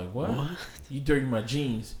 And I was like, what? You dirty my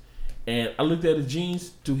jeans. And I looked at his jeans.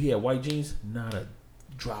 Dude, he had white jeans. Not a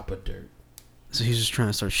drop of dirt. So he's just trying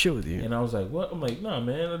to start shit with you. And I was like, what? I'm like, nah,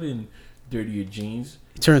 man, I didn't dirty your jeans.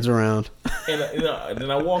 He turns around. And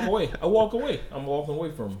then I walk away. I'm walking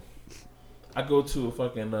away from him. I go to a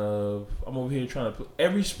fucking, I'm over here trying to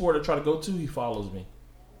every sport I try to go to, he follows me.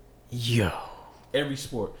 Yo. Every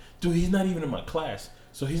sport. Dude, he's not even in my class.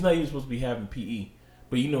 So he's not even supposed to be having PE.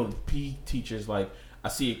 But you know, the PE teacher's like, I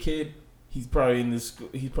see a kid, he's probably in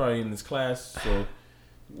this class, so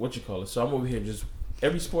what you call it. So I'm over here just,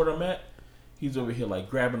 every sport I'm at, he's over here like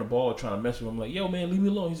grabbing the ball, trying to mess with him. I'm like, yo, man, leave me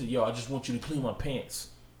alone. He said, yo, I just want you to clean my pants.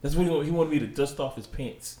 That's what he wanted. He wanted me to dust off his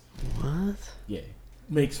pants. What? Yeah.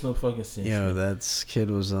 Makes no fucking sense. Yo, that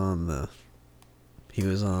kid was on the... He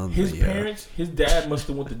was on his parents, his dad must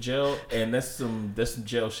have went to jail, and that's some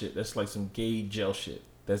jail shit. That's like some gay jail shit.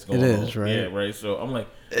 that's going on. It is, right? Yeah, right. So I'm like,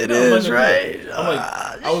 it is, right? I'm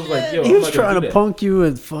like, I was like, yo, he was trying to punk you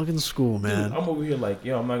at fucking school, man. Dude, I'm over here like,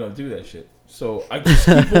 yo, I'm not gonna do that shit. So I just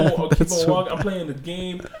keep on walking. I'm playing the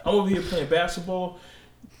game. I'm over here playing basketball.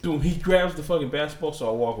 Dude, he grabs the fucking basketball, so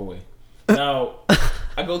I walk away. Now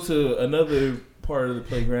I go to another part of the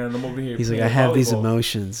playground. I'm over here. He's playing like, I have volleyball. these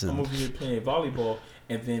emotions. I'm over here playing volleyball,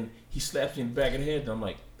 and then he slaps me in the back of the head, and I'm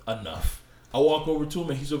like, enough. I walk over to him,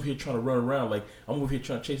 and he's over here trying to run around. Like, I'm over here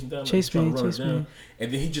trying to chase him down. Chase me. And then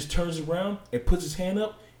he just turns around and puts his hand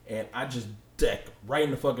up, and I just deck right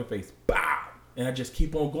in the fucking face. Bow! And I just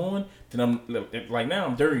keep on going. Then I'm like, now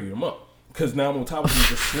I'm dirtying him up. Because now I'm on top of him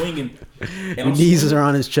just swinging. And your knees are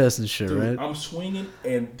on his chest and shit, dude, right? I'm swinging,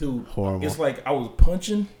 and dude, horrible. It's like I was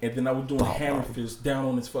punching, and then I was doing a hammer fist down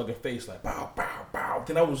on his fucking face, like bow, bow, bow.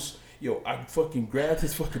 Then I fucking grabbed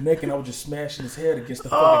his fucking neck, and I was just smashing his head against the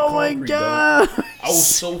fucking concrete, God. Dog. I was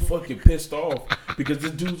so fucking pissed off because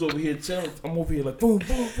this dude's over here telling, I'm over here like, boom,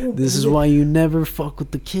 boom, boom. This is why you never fuck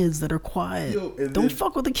with the kids that are quiet. Don't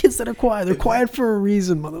fuck with the kids that are quiet. They're quiet for a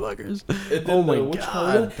reason, motherfuckers. Oh my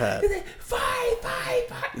God, Pat. Fight.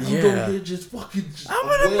 Yeah. I'm over here just fucking. I'm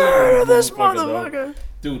gonna murder this motherfucker. Dog.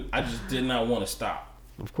 Dude, I just did not want to stop.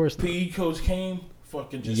 Of course not. PE coach came,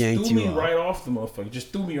 fucking just Yanked threw me you off. right off the motherfucker.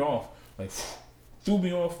 Just threw me off. Like, threw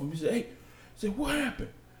me off. He said, hey. I said, what happened?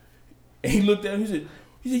 And he looked at him.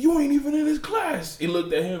 He said, you ain't even in his class. He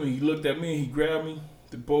looked at him and he looked at me and he grabbed me.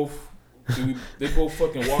 They both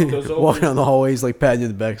fucking walked us over. Walking down the hallway, he's like patting you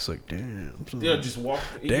in the back. It's like, damn. Son. Yeah, just walked.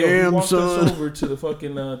 Damn, he walked son. us over to the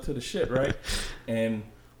fucking to the shit, right? And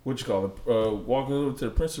walking over to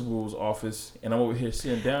the principal's office, and I'm over here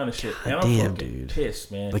sitting down and shit. And I'm fucking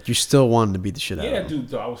pissed, man. Like you still wanted to beat the shit out of him. Yeah,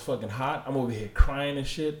 dude. I was fucking hot. I'm over here crying and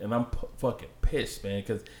shit, and I'm fucking pissed, man,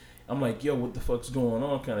 because I'm like, yo, what the fuck's going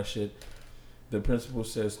on, kind of shit. The principal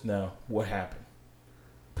says, now, what happened?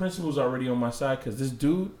 Principal's already on my side because this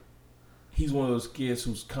dude, he's one of those kids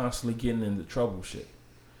who's constantly getting into trouble shit.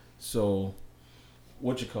 So,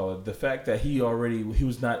 the fact that he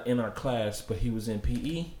was not in our class, but he was in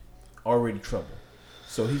PE, already trouble.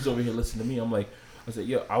 So he's over here listening to me. I said,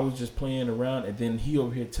 yo, I was just playing around, and then he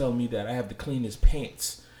over here telling me that I have to clean his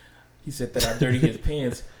pants. He said that I dirty his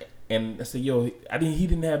pants, and I said, yo, he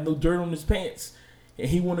didn't have no dirt on his pants. And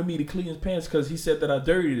he wanted me to clean his pants because he said that I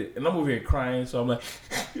dirtied it. And I'm over here crying. So I'm like,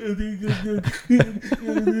 and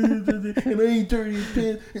I ain't dirty his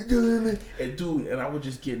pants. And dude, and I was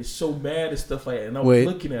just getting so mad and stuff like that. And I was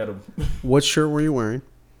looking at him. What shirt were you wearing?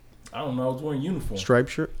 I don't know. I was wearing uniform. Striped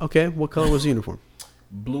shirt? Okay. What color was the uniform?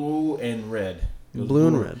 Blue and red. Blue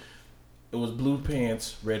and red. It was blue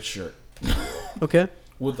pants, red shirt. Okay.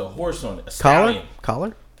 With a horse on it. A collar? stallion.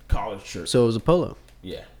 Collar? Collar shirt. So it was a polo.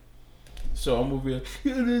 Yeah. So I'm over here.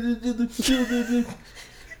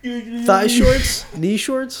 Thigh shorts? Knee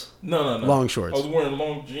shorts? No. Long shorts. I was wearing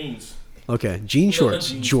long jeans. Okay. Jean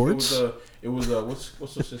shorts. Jorts? It was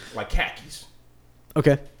what's those shit? Like khakis.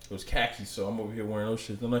 Okay. It was khakis, so I'm over here wearing those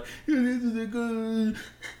shit. I'm like doing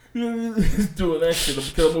that shit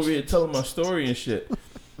because I'm over here telling my story and shit.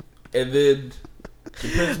 And then the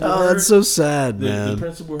principal that's so sad, man. The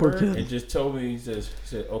principal heard and just told me, he said,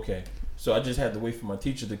 okay. So I just had to wait for my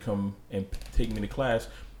teacher to come and take me to class.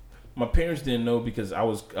 My parents didn't know because I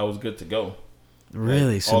was good to go.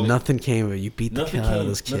 Really? Like, so nothing came of it. You beat the hell out of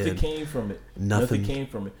this kid. Nothing came from it. Nothing came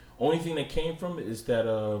from it. Only thing that came from it is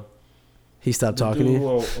that he stopped talking to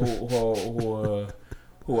you.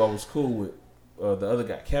 Who I was cool with, the other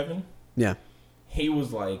guy, Kevin. Yeah. He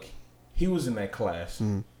was in that class.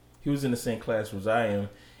 Mm. He was in the same class as I am,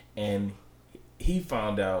 and he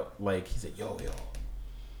found out. Like he said, yo.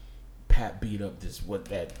 Pat beat up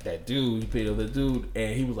that dude. He beat up the dude,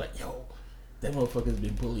 and he was like, "Yo, that motherfucker's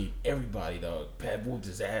been bullying everybody, dog. Pat whooped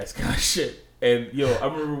his ass, kind of shit." And yo, I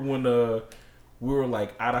remember when we were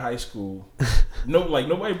like out of high school.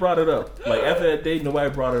 Nobody brought it up. Like after that day, nobody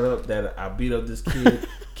brought it up that I beat up this kid.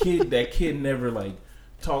 That kid never like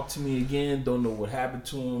talked to me again. Don't know what happened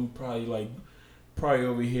to him. Probably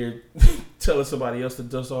over here telling somebody else to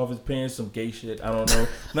dust off his pants, some gay shit. I don't know.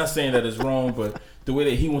 I'm not saying that it's wrong, but the way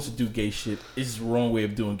that he wants to do gay shit is the wrong way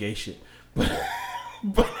of doing gay shit.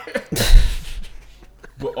 But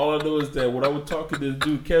all I know is that when I was talking to this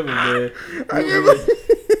dude Kevin, man,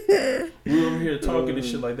 we were over here talking and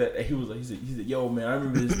shit like that, and he said, yo, man, I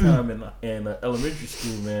remember this time in elementary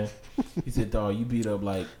school, man. He said, dog, you beat up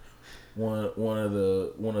like one of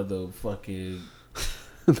the fucking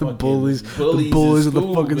the bullies of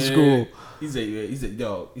the fucking school. He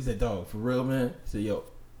said, dog, for real, man. He said, yo,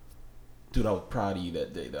 dude, I was proud of you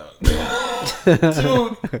that day, dog. Dude,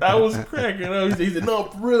 I was cracking up. He said, no,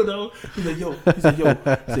 for real, dog. He said,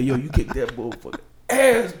 yo, you kicked that motherfucker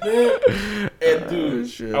ass, man. And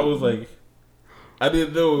dude, I was like, I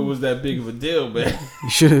didn't know it was that big of a deal, man. You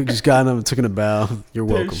should have just gotten up and taken a bow. You're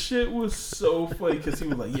welcome. That shit was so funny because he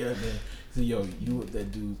was like, yeah, man. He said, yo, you whipped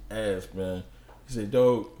that dude's ass, man. He said,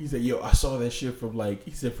 dog. He said, yo, I saw that shit from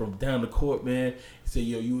from down the court, man. He said,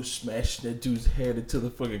 yo, you was smashing that dude's head into the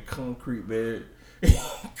fucking concrete, man.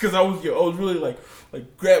 Because I was really like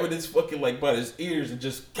grabbing his fucking by his ears and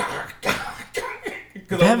just that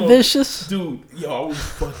vicious, dude. Yo, I was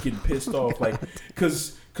fucking pissed off,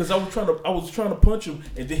 because I was trying to punch him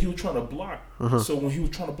and then he was trying to block. So when he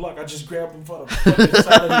was trying to block, I just grabbed him by the fucking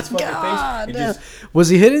side of his fucking face. And just, was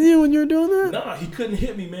he hitting you when you were doing that? Nah, he couldn't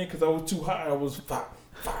hit me, man, because I was too high. I was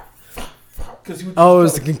He was it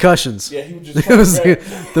was the concussions. Yeah, he was just. It was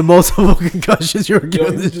the multiple concussions you were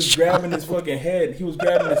giving. He was just grabbing his fucking head. He was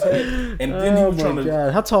grabbing his head, and then he was trying to.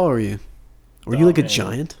 God. How tall were you? Were you like a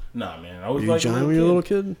giant? Nah, man. I was were you like a giant when you were a little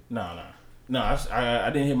kid? Nah. I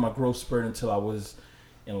didn't hit my growth spurt until I was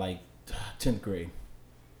in 10th grade.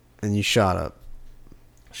 And you shot up.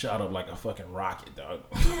 Shot up like a fucking rocket, dog.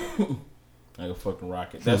 Like a fucking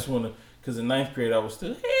rocket. That's when. Because in 9th grade, I was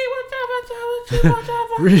still, hey, what's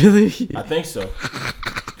up? Really? I think so.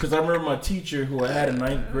 Because I remember my teacher who I had in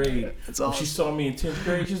 9th grade, when she saw me in 10th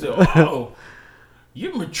grade, she said, oh,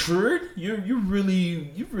 you're matured? You're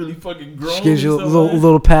really fucking grown? She gives you a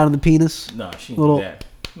little pat on the penis? Nah, she didn't do that.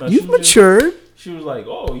 No, you've matured? She was like,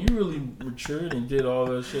 oh, you really matured and did all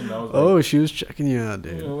that shit. And I was like, oh, she was checking you out,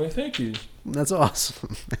 dude. Well, thank you. That's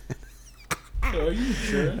awesome. Oh, you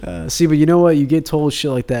sure? See, but you know what? You get told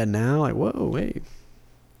shit like that now. Like, whoa, wait.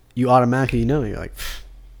 You automatically know. You're like,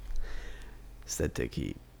 it's that dick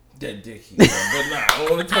heat. That dick heat. But nah, I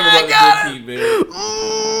don't want to talk about the dick heat, man.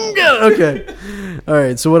 Okay. All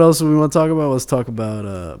right. So what else do we want to talk about? Let's talk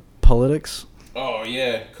about politics. Oh,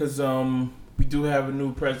 yeah. Because we do have a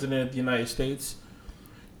new president of the United States.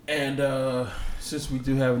 And since we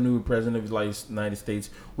do have a new president of the United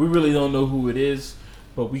States, we really don't know who it is.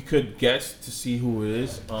 But we could guess to see who it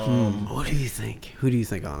is. What do you think? Who do you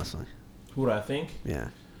think, honestly? Who do I think? Yeah.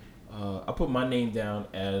 I put my name down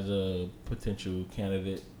as a potential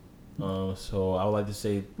candidate. So I would like to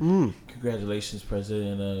say congratulations,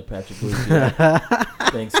 President Patrick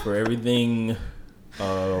Buttigieg. Thanks for everything.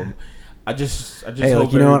 I just hey,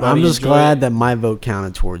 hope you know what? I'm just glad that my vote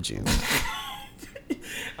counted towards you.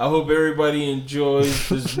 I hope everybody enjoys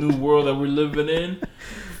this new world that we're living in.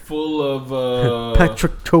 Full of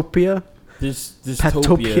Patrictopia. This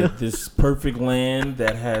dystopia, this perfect land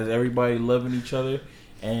that has everybody loving each other,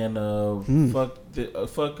 and fuck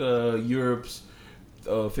Europe's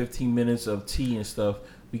 15 minutes of tea and stuff.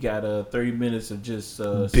 We got 30 minutes of just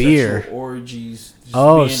beer sexual orgies.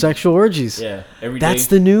 Sexual orgies. Yeah, every day. That's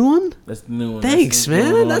the new one. That's the new one. Thanks,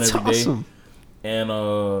 man. That's awesome. Day. And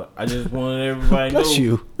I just wanted everybody to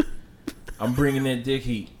know I'm bringing that dick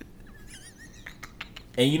heat.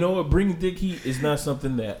 And you know what? Bringing dick heat is not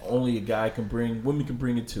something that only a guy can bring. Women can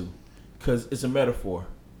bring it too, because it's a metaphor.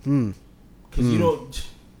 Because you don't.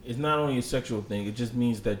 It's not only a sexual thing. It just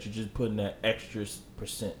means that you're just putting that extra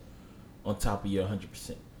 % on top of your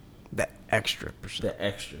 100%. That extra %. That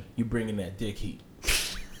extra. You're bringing that dick heat.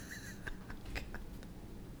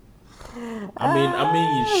 I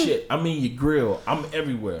mean your shit. I mean your grill. I'm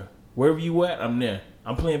everywhere. Wherever you at, I'm there.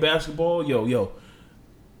 I'm playing basketball. Yo.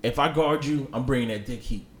 If I guard you, I'm bringing that dick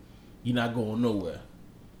heat. You're not going nowhere.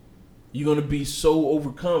 You're going to be so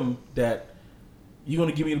overcome that you're going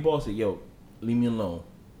to give me the ball and say, yo, leave me alone.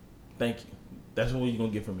 Thank you. That's what you're going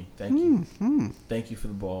to get from me. Thank you. Thank you for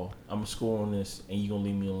the ball. I'm going to score on this, and you're going to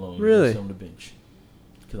leave me alone. Really? You're on the bench.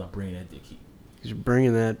 Because I'm bringing that dick heat. You're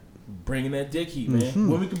bringing that. Bringing that dick heat, man.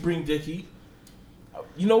 Women can bring dick heat.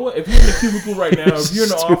 You know what? If you're in the cubicle right now, if you're in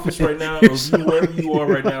the office right now, or if you're wherever you are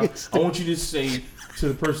right now, I want you to say to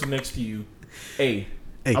the person next to you, hey,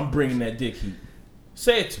 I'm bringing that dick heat.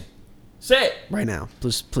 Say it to him. Say it. Right now.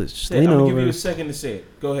 Please. Just I'm going to give you a second to say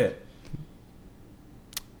it. Go ahead.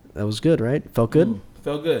 That was good, right? Felt good?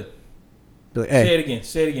 Felt good. Like, hey.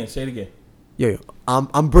 Say it again. Yo,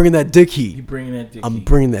 I'm bringing that dick heat. You bringing that dick heat. I'm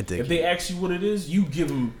bringing that dick heat. If they ask you what it is, you give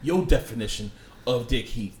them your definition of dick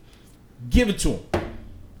heat. Give it to them.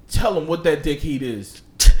 Tell them what that dick heat is.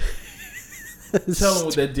 Tell them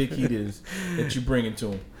what that dick heat is that you bringing to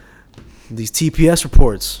them. These TPS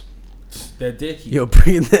reports. That dick heat. Yo,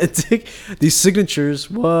 bringing that dick. These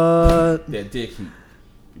signatures. What? That dick heat.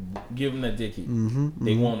 Give them that dick heat.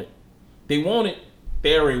 They want it. They want it.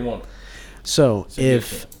 They already want it. So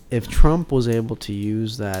if Trump was able to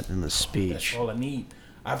use that in a speech, that's all I need.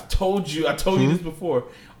 I told you this before.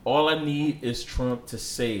 All I need is Trump to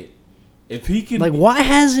say it. If he can, like, why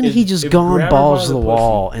hasn't he just gone balls to the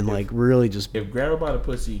wall and like really just? If Grab Her by the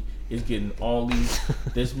Pussy is getting all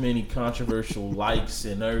this many controversial likes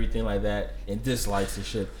and everything like that, and dislikes and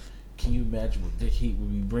shit, can you imagine what Dick Heat would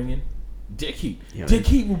be bringing? Dick Heat. Yeah, Dick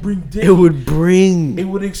Heat would bring Dick. It would bring. It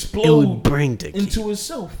would explode. It would bring Dick into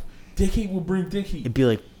itself. Dick Heat would bring Dick Heat. It'd be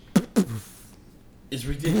like. It's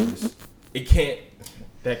ridiculous. It can't.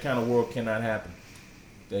 That kind of world cannot happen.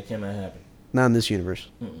 That cannot happen. Not in this universe.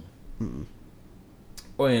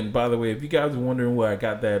 Oh, and by the way, if you guys are wondering where I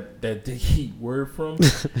got that Dick Heat word from,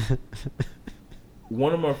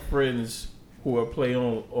 one of my friends who I play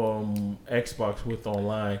on Xbox with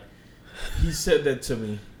online, he said that to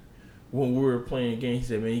me when we were playing a game. He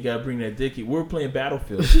said, "Man, you gotta bring that Dick Heat." We were playing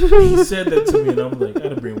Battlefield. He said that to me, and I'm like,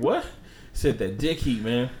 "Gotta bring what?" He said that Dick Heat,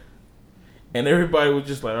 man. And everybody was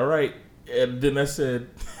just like, "All right." And then I said,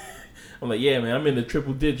 I'm like, "Yeah, man, I'm in the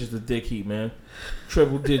triple digits of Dick Heat, man.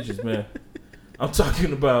 Triple digits, man. I'm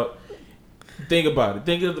talking about, think about it.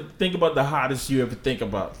 Think about the hottest you ever think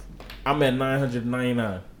about. I'm at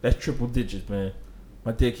 999. That's triple digits, man.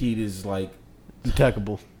 My Dick Heat is like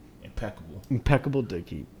impeccable. Impeccable Dick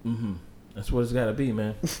Heat. Mm-hmm. That's what it's got to be,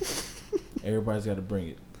 man. Everybody's got to bring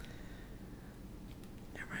it.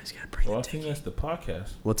 Well, I think that's the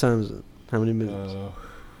podcast. What time is it? How many minutes?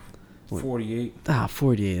 48.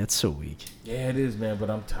 48. That's so weak. Yeah, it is, man, but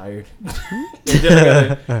I'm tired.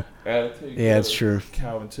 I gotta take it's true.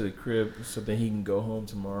 Calvin to the crib so that he can go home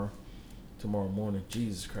tomorrow morning.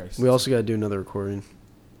 Jesus Christ. We also got to do another recording.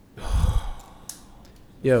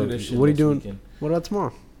 Yo, what are you doing? Weekend. What about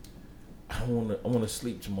tomorrow? I want to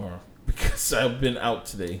sleep tomorrow because I've been out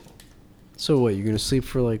today. So what, you're going to sleep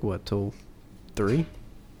for like what, till 3?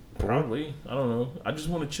 Probably. I don't know. I just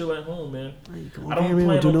want to chill at home, man. I don't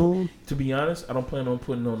plan on, to be honest, I don't plan on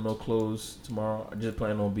putting on no clothes tomorrow. I just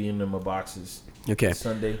plan on being in my boxes. Okay.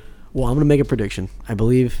 Sunday. Well, I'm going to make a prediction. I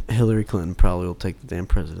believe Hillary Clinton probably will take the damn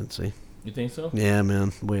presidency. You think so? Yeah,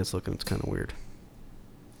 man. The way it's looking, it's kind of weird.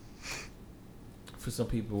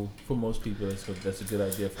 For most people, that's a good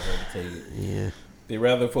idea for her to take it. Yeah. They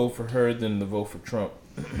rather vote for her than to vote for Trump.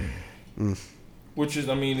 Which is,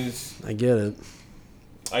 I get it.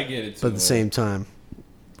 I get it too. But at the same time,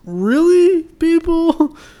 really,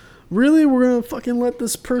 people? Really? We're going to fucking let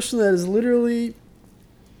this person that is literally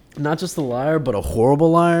not just a liar, but a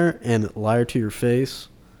horrible liar and liar to your face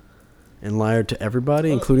and liar to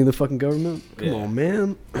everybody, including the fucking government? Come on,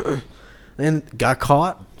 man. And got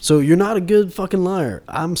caught? So you're not a good fucking liar.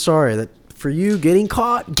 I'm sorry that for you getting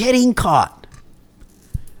caught.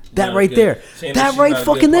 That right there. That right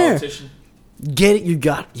fucking there. Get it? You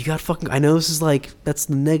got fucking. I know this is like, that's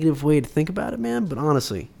the negative way to think about it, man. But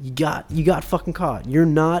honestly, you got fucking caught. You're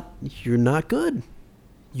not good.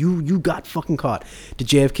 You got fucking caught. Did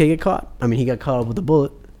JFK get caught? He got caught up with a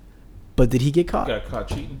bullet. But did he get caught? He got caught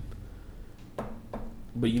cheating.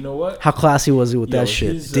 But you know what? How classy was he with that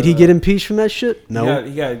shit? Did he get impeached from that shit? No.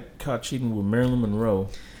 He got caught cheating with Marilyn Monroe.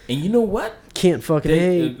 And you know what? Can't fucking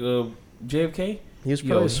hate. JFK. He was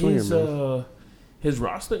probably a swinger, man. His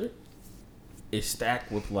roster is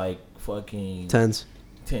stacked with like fucking 10s.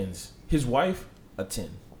 His wife, a 10.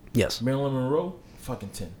 Yes. Marilyn Monroe, fucking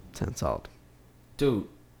 10. 10 solid. Dude,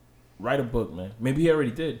 write a book, man. Maybe he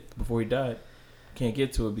already did before he died. Can't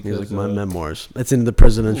get to it because it's like my memoirs. It's in the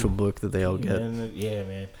presidential book that they all get. Yeah,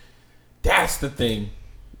 man. That's the thing.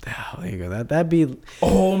 Oh, there you go. That'd be.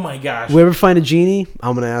 Oh my gosh. We ever find a genie?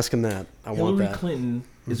 I'm gonna ask him that. I want that. Hillary Clinton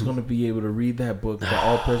is gonna be able to read that book that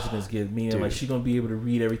all presidents get. Meaning, like, she's gonna be able to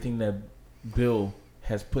read everything that Bill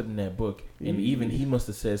has put in that book, and even he must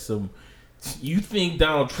have said some. You think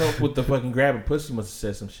Donald Trump with the fucking grabbing pussy must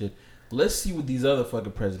have said some shit? Let's see what these other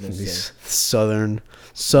fucking presidents say.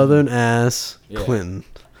 Southern ass Clinton.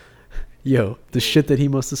 Yo, the shit that he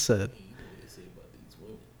must have said.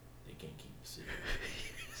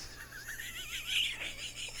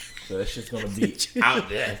 So that shit's gonna be out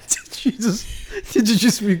there. Did you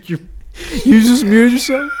just mute your? You just muted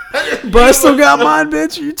yourself? But I still got mine,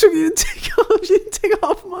 bitch. You didn't take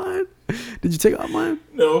off mine. Did you take off mine?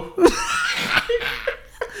 No.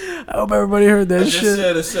 I hope everybody heard that shit.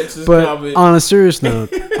 I just said a sexist but comment. On a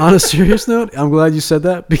serious note, I'm glad you said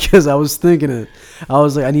that because I was thinking it. I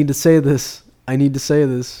was like, I need to say this.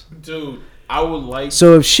 Dude, I would like.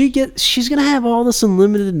 So if she's gonna have all this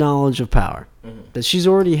unlimited knowledge of power that she's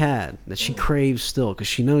already had, that she craves still, because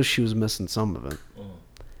she knows she was missing some of it.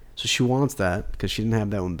 So she wants that because she didn't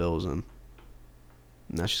have that when Bill was in.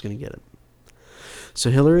 Now she's gonna get it.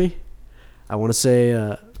 So Hillary, I want to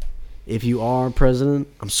say, if you are president,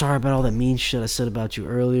 I'm sorry about all that mean shit I said about you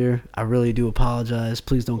earlier. I really do apologize.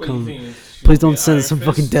 Please don't come. Please don't send some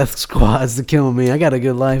fucking death squads to kill me. I got a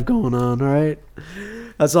good life going on, all right?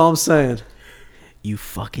 That's all I'm saying. You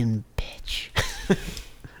fucking bitch.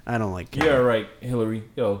 I don't like her. Yeah, right, Hillary.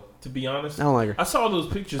 Yo, to be honest, I don't like her. I saw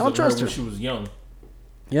those pictures of her when she was young.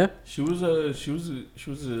 Yeah? She was a... She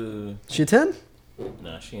a 10?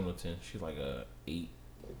 Nah, she ain't no 10. She's like a 8.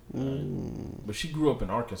 But she grew up in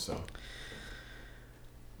Arkansas.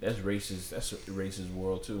 That's racist. That's a racist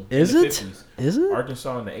world too. Is it? 50s. Is it?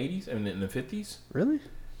 Arkansas in the 80s and in the 50s. Really?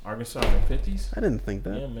 Arkansas in the 50s. I didn't think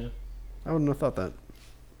that. Yeah, man. I wouldn't have thought that.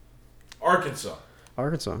 Arkansas. Yeah.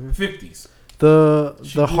 50s.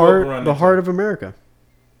 The heart of America.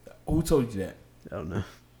 Who told you that? I don't know.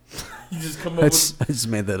 You just come up with... I just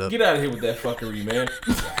made that up. Get out of here with that fuckery, man.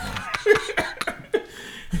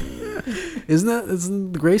 Isn't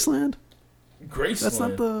the Graceland? Graceland. That's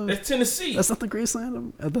not the. That's Tennessee. That's not the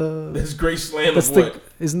Graceland. That's Graceland of what?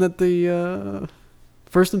 Isn't that the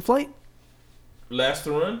First in Flight? Last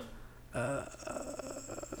to Run.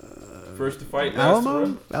 First to Fight. Last to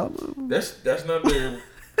Run. Alamo. That's not their.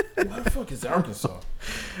 What the fuck is Arkansas?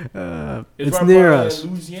 It's right near us.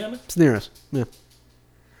 Louisiana. It's near us. Yeah.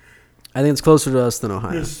 I think it's closer to us than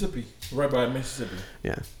Ohio. Mississippi. Right by Mississippi.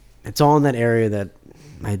 Yeah. It's all in that area that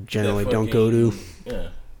I generally don't go to. Yeah.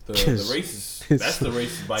 The racist. That's the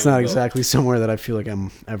racist Bible. It's not exactly somewhere that I feel like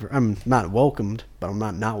I'm not welcomed, but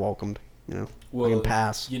I'm not welcomed. You know, well, I can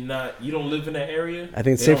pass. You don't live in that area. I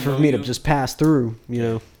think it's safe for me to just pass through. You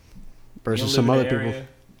know, versus some other people.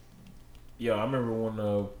 Yeah, I remember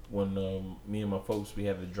when me and my folks, we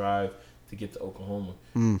had to drive to get to Oklahoma.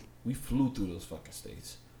 We flew through those fucking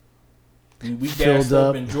states. We gassed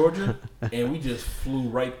up in Georgia, and we just flew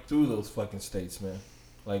right through those fucking states, man.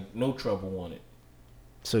 Like no trouble on it.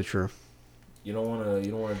 So true. You don't want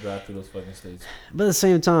to drive through those fucking states. But at the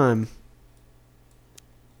same time,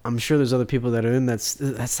 I'm sure there's other people that are in that's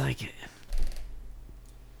like.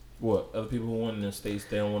 What, other people who are in the states,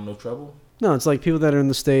 they don't want no trouble? No, it's like people that are in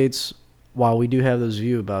the states. While we do have those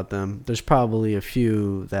views about them, there's probably a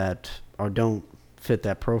few that don't fit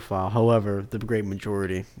that profile. However, the great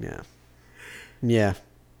majority, yeah.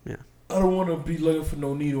 I don't want to be looking for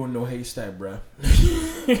no needle in no haystack, bruh.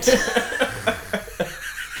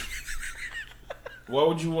 Why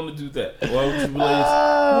would you want to do that? Why would you be like,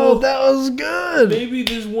 oh, that was good. Maybe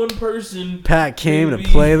there's one person. Pat came to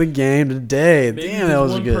play the game today. Damn, that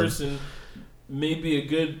was good. Person, maybe a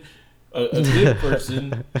good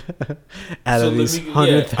person out of these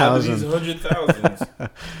 100,000. Out of these 100,000.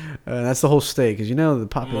 That's the whole state, because you know the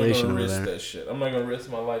population over there. I'm not gonna risk that shit. I'm not gonna risk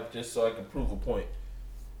my life just so I can prove a point.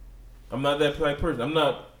 I'm not that type of person. I'm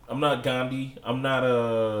not Gandhi. I'm not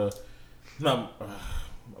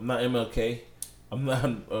MLK. I'm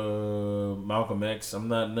not Malcolm X. I'm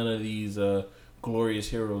not none of these glorious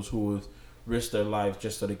heroes who have risked their life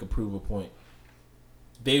just so they could prove a point.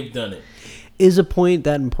 They've done it. Is a point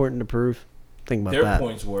that important to prove? Think about that. Their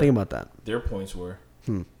points were. Think about that. Their points were.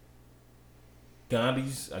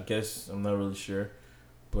 Gandhi's, I guess, I'm not really sure.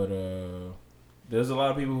 But there's a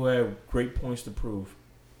lot of people who have great points to prove,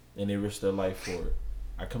 and they risk their life for it.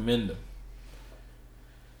 I commend them.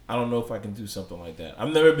 I don't know if I can do something like that.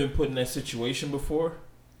 I've never been put in that situation before.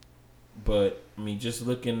 But, I mean, just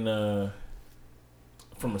looking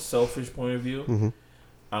from a selfish point of view,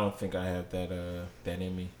 I don't think I have that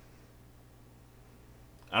in me.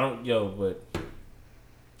 But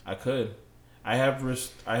I could. I have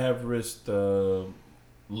risked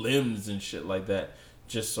limbs and shit like that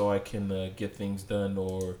just so I can get things done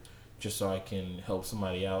or just so I can help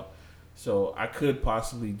somebody out. So I could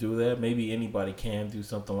possibly do that. Maybe anybody can do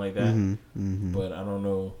something like that. But I don't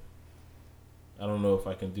know. I don't know if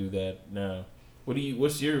I can do that now.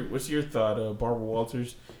 What's your thought, Barbara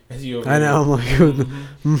Walters? I know. I'm like,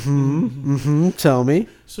 tell me.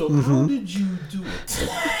 So how did you do it?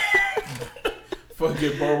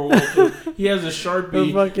 Fucking Barbara Walters. He has a Sharpie.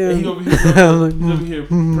 He over here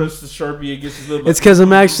press the Sharpie against his little. It's because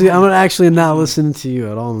I'm actually not listening to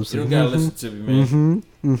you at all. You don't gotta listen to me,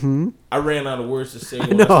 man. I ran out of words to say.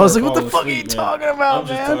 I was like, what the fuck are you talking about,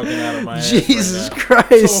 man? I'm just talking out of my ass. Jesus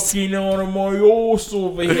Christ. Talking on my ass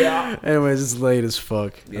over here. Anyways, it's late as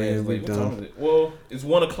fuck. Yeah, it's late. What time is it? Well, it's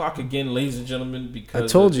 1:00 again, ladies and gentlemen, because I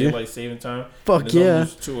told you. Daylight saving time. Fuck yeah.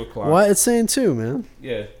 It's 2:00. What? It's saying 2, man.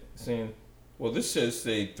 Yeah, it's saying. Well, this says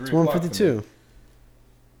 3 o'clock. It's 1:52.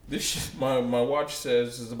 This my watch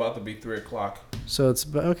says it's about to be 3 o'clock. So it's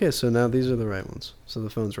okay. So now these are the right ones. So the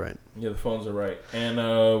phone's right. Yeah, the phones are right, and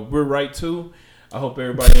we're right too. I hope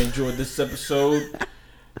everybody enjoyed this episode.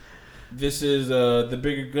 This is the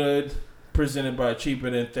Bigger Good presented by Cheaper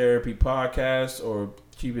Than Therapy Podcast or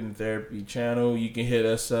Cheaper Than Therapy channel. You can hit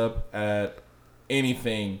us up at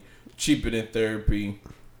anything Cheaper Than Therapy.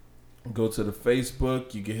 Go to the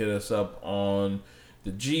Facebook. You can hit us up on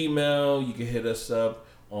the Gmail. You can hit us up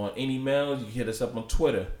on any mail. You can hit us up on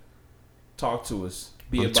Twitter. Talk to us.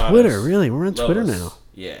 Be on about Twitter, us. really? We're on Love Twitter us. now.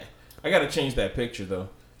 Yeah. I gotta change that picture though.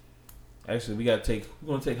 Actually, we're gonna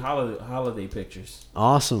take holiday pictures.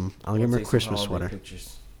 Awesome. I'll give her a Christmas sweater.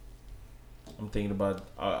 Pictures. I'm thinking about.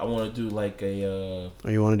 I want to do like a. Or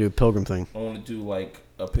you want to do a pilgrim thing? I want to do like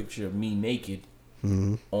a picture of me naked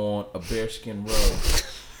on a bearskin rug.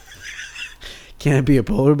 Can it be a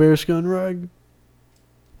polar bear skin rug?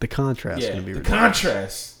 The contrast is gonna be the ridiculous.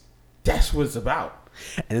 contrast. That's what it's about.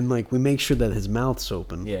 And then like we make sure that his mouth's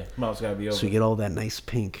open. Yeah, mouth's gotta be open. So you get all that nice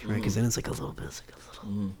pink, right? Because then it's like a little bit. It's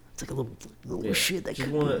like a little shit that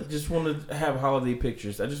just want to have holiday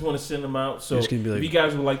pictures. I just want to send them out. So like, if you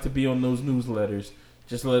guys would like to be on those newsletters,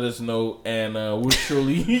 just let us know, and we'll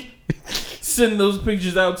surely send those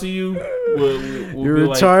pictures out to you. We'll You're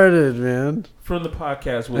retarded, man. From the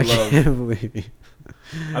podcast with love. I can't believe you.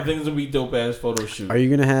 I think it's gonna be dope ass photo shoot. Are you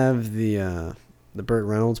gonna have the Burt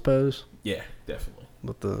Reynolds pose? Yeah, definitely.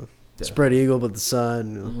 With the spread eagle, but the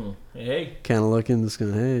sun. Hey, kind of looking. Just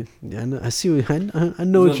going, hey, yeah, I see. I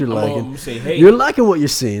know what you're liking. Say, hey, you're liking what you're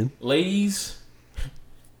seeing, ladies.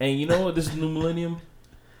 And you know what? This is new millennium,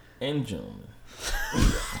 and gentlemen.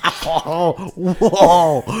 Whoa!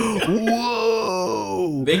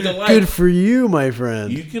 They can like. Good for you, my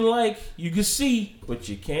friend. You can see, but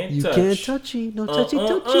you can't touch. You can't touchy. No touchy.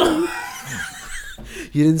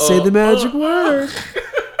 You didn't say the magic word.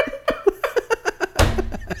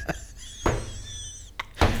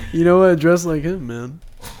 You know what? Dress like him, man.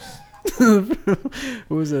 What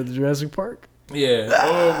was that? The Jurassic Park? Yeah.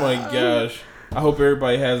 Oh my gosh. I hope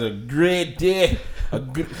everybody has a great day.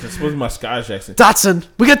 That's supposed to be my Scottish accent. Dotson.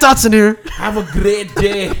 We got Dotson here. Have a great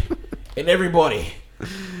day. And everybody,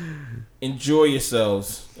 enjoy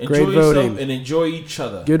yourselves. Enjoy yourself and enjoy each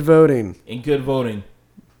other. Good voting. And good voting.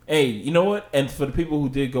 Hey, you know what? And for the people who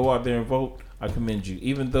did go out there and vote, I commend you.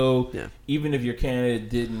 Even if your candidate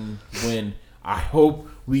didn't win, I hope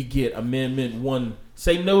we get Amendment 1.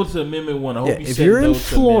 Say no to Amendment 1. I hope you if say you're no in to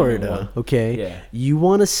Florida, okay, yeah. you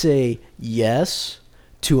want to say yes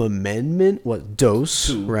to Amendment, DOSE,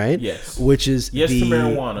 2, right? Yes. Which is yes to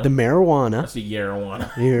marijuana. The marijuana. That's the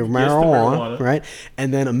marijuana. Marijuana, right?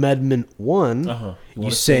 And then Amendment 1,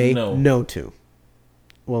 you say no to.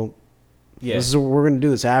 Well, yeah. This is what we're going to do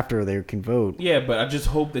this after they can vote. Yeah, but I just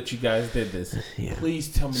hope that you guys did this. Yeah.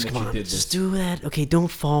 Please tell me that you did this. Just do that. Okay, don't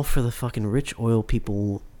fall for the fucking rich oil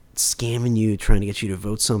people scamming you, trying to get you to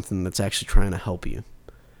vote something that's actually trying to help you.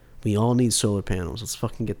 We all need solar panels. Let's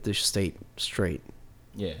fucking get this state straight.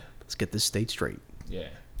 Yeah. Let's get this state straight. Yeah.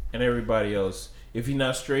 And everybody else. If you're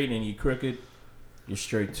not straight and you're crooked, you're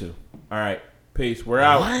straight too. All right. Peace. We're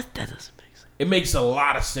out. What? That doesn't make sense. It makes a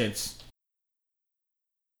lot of sense.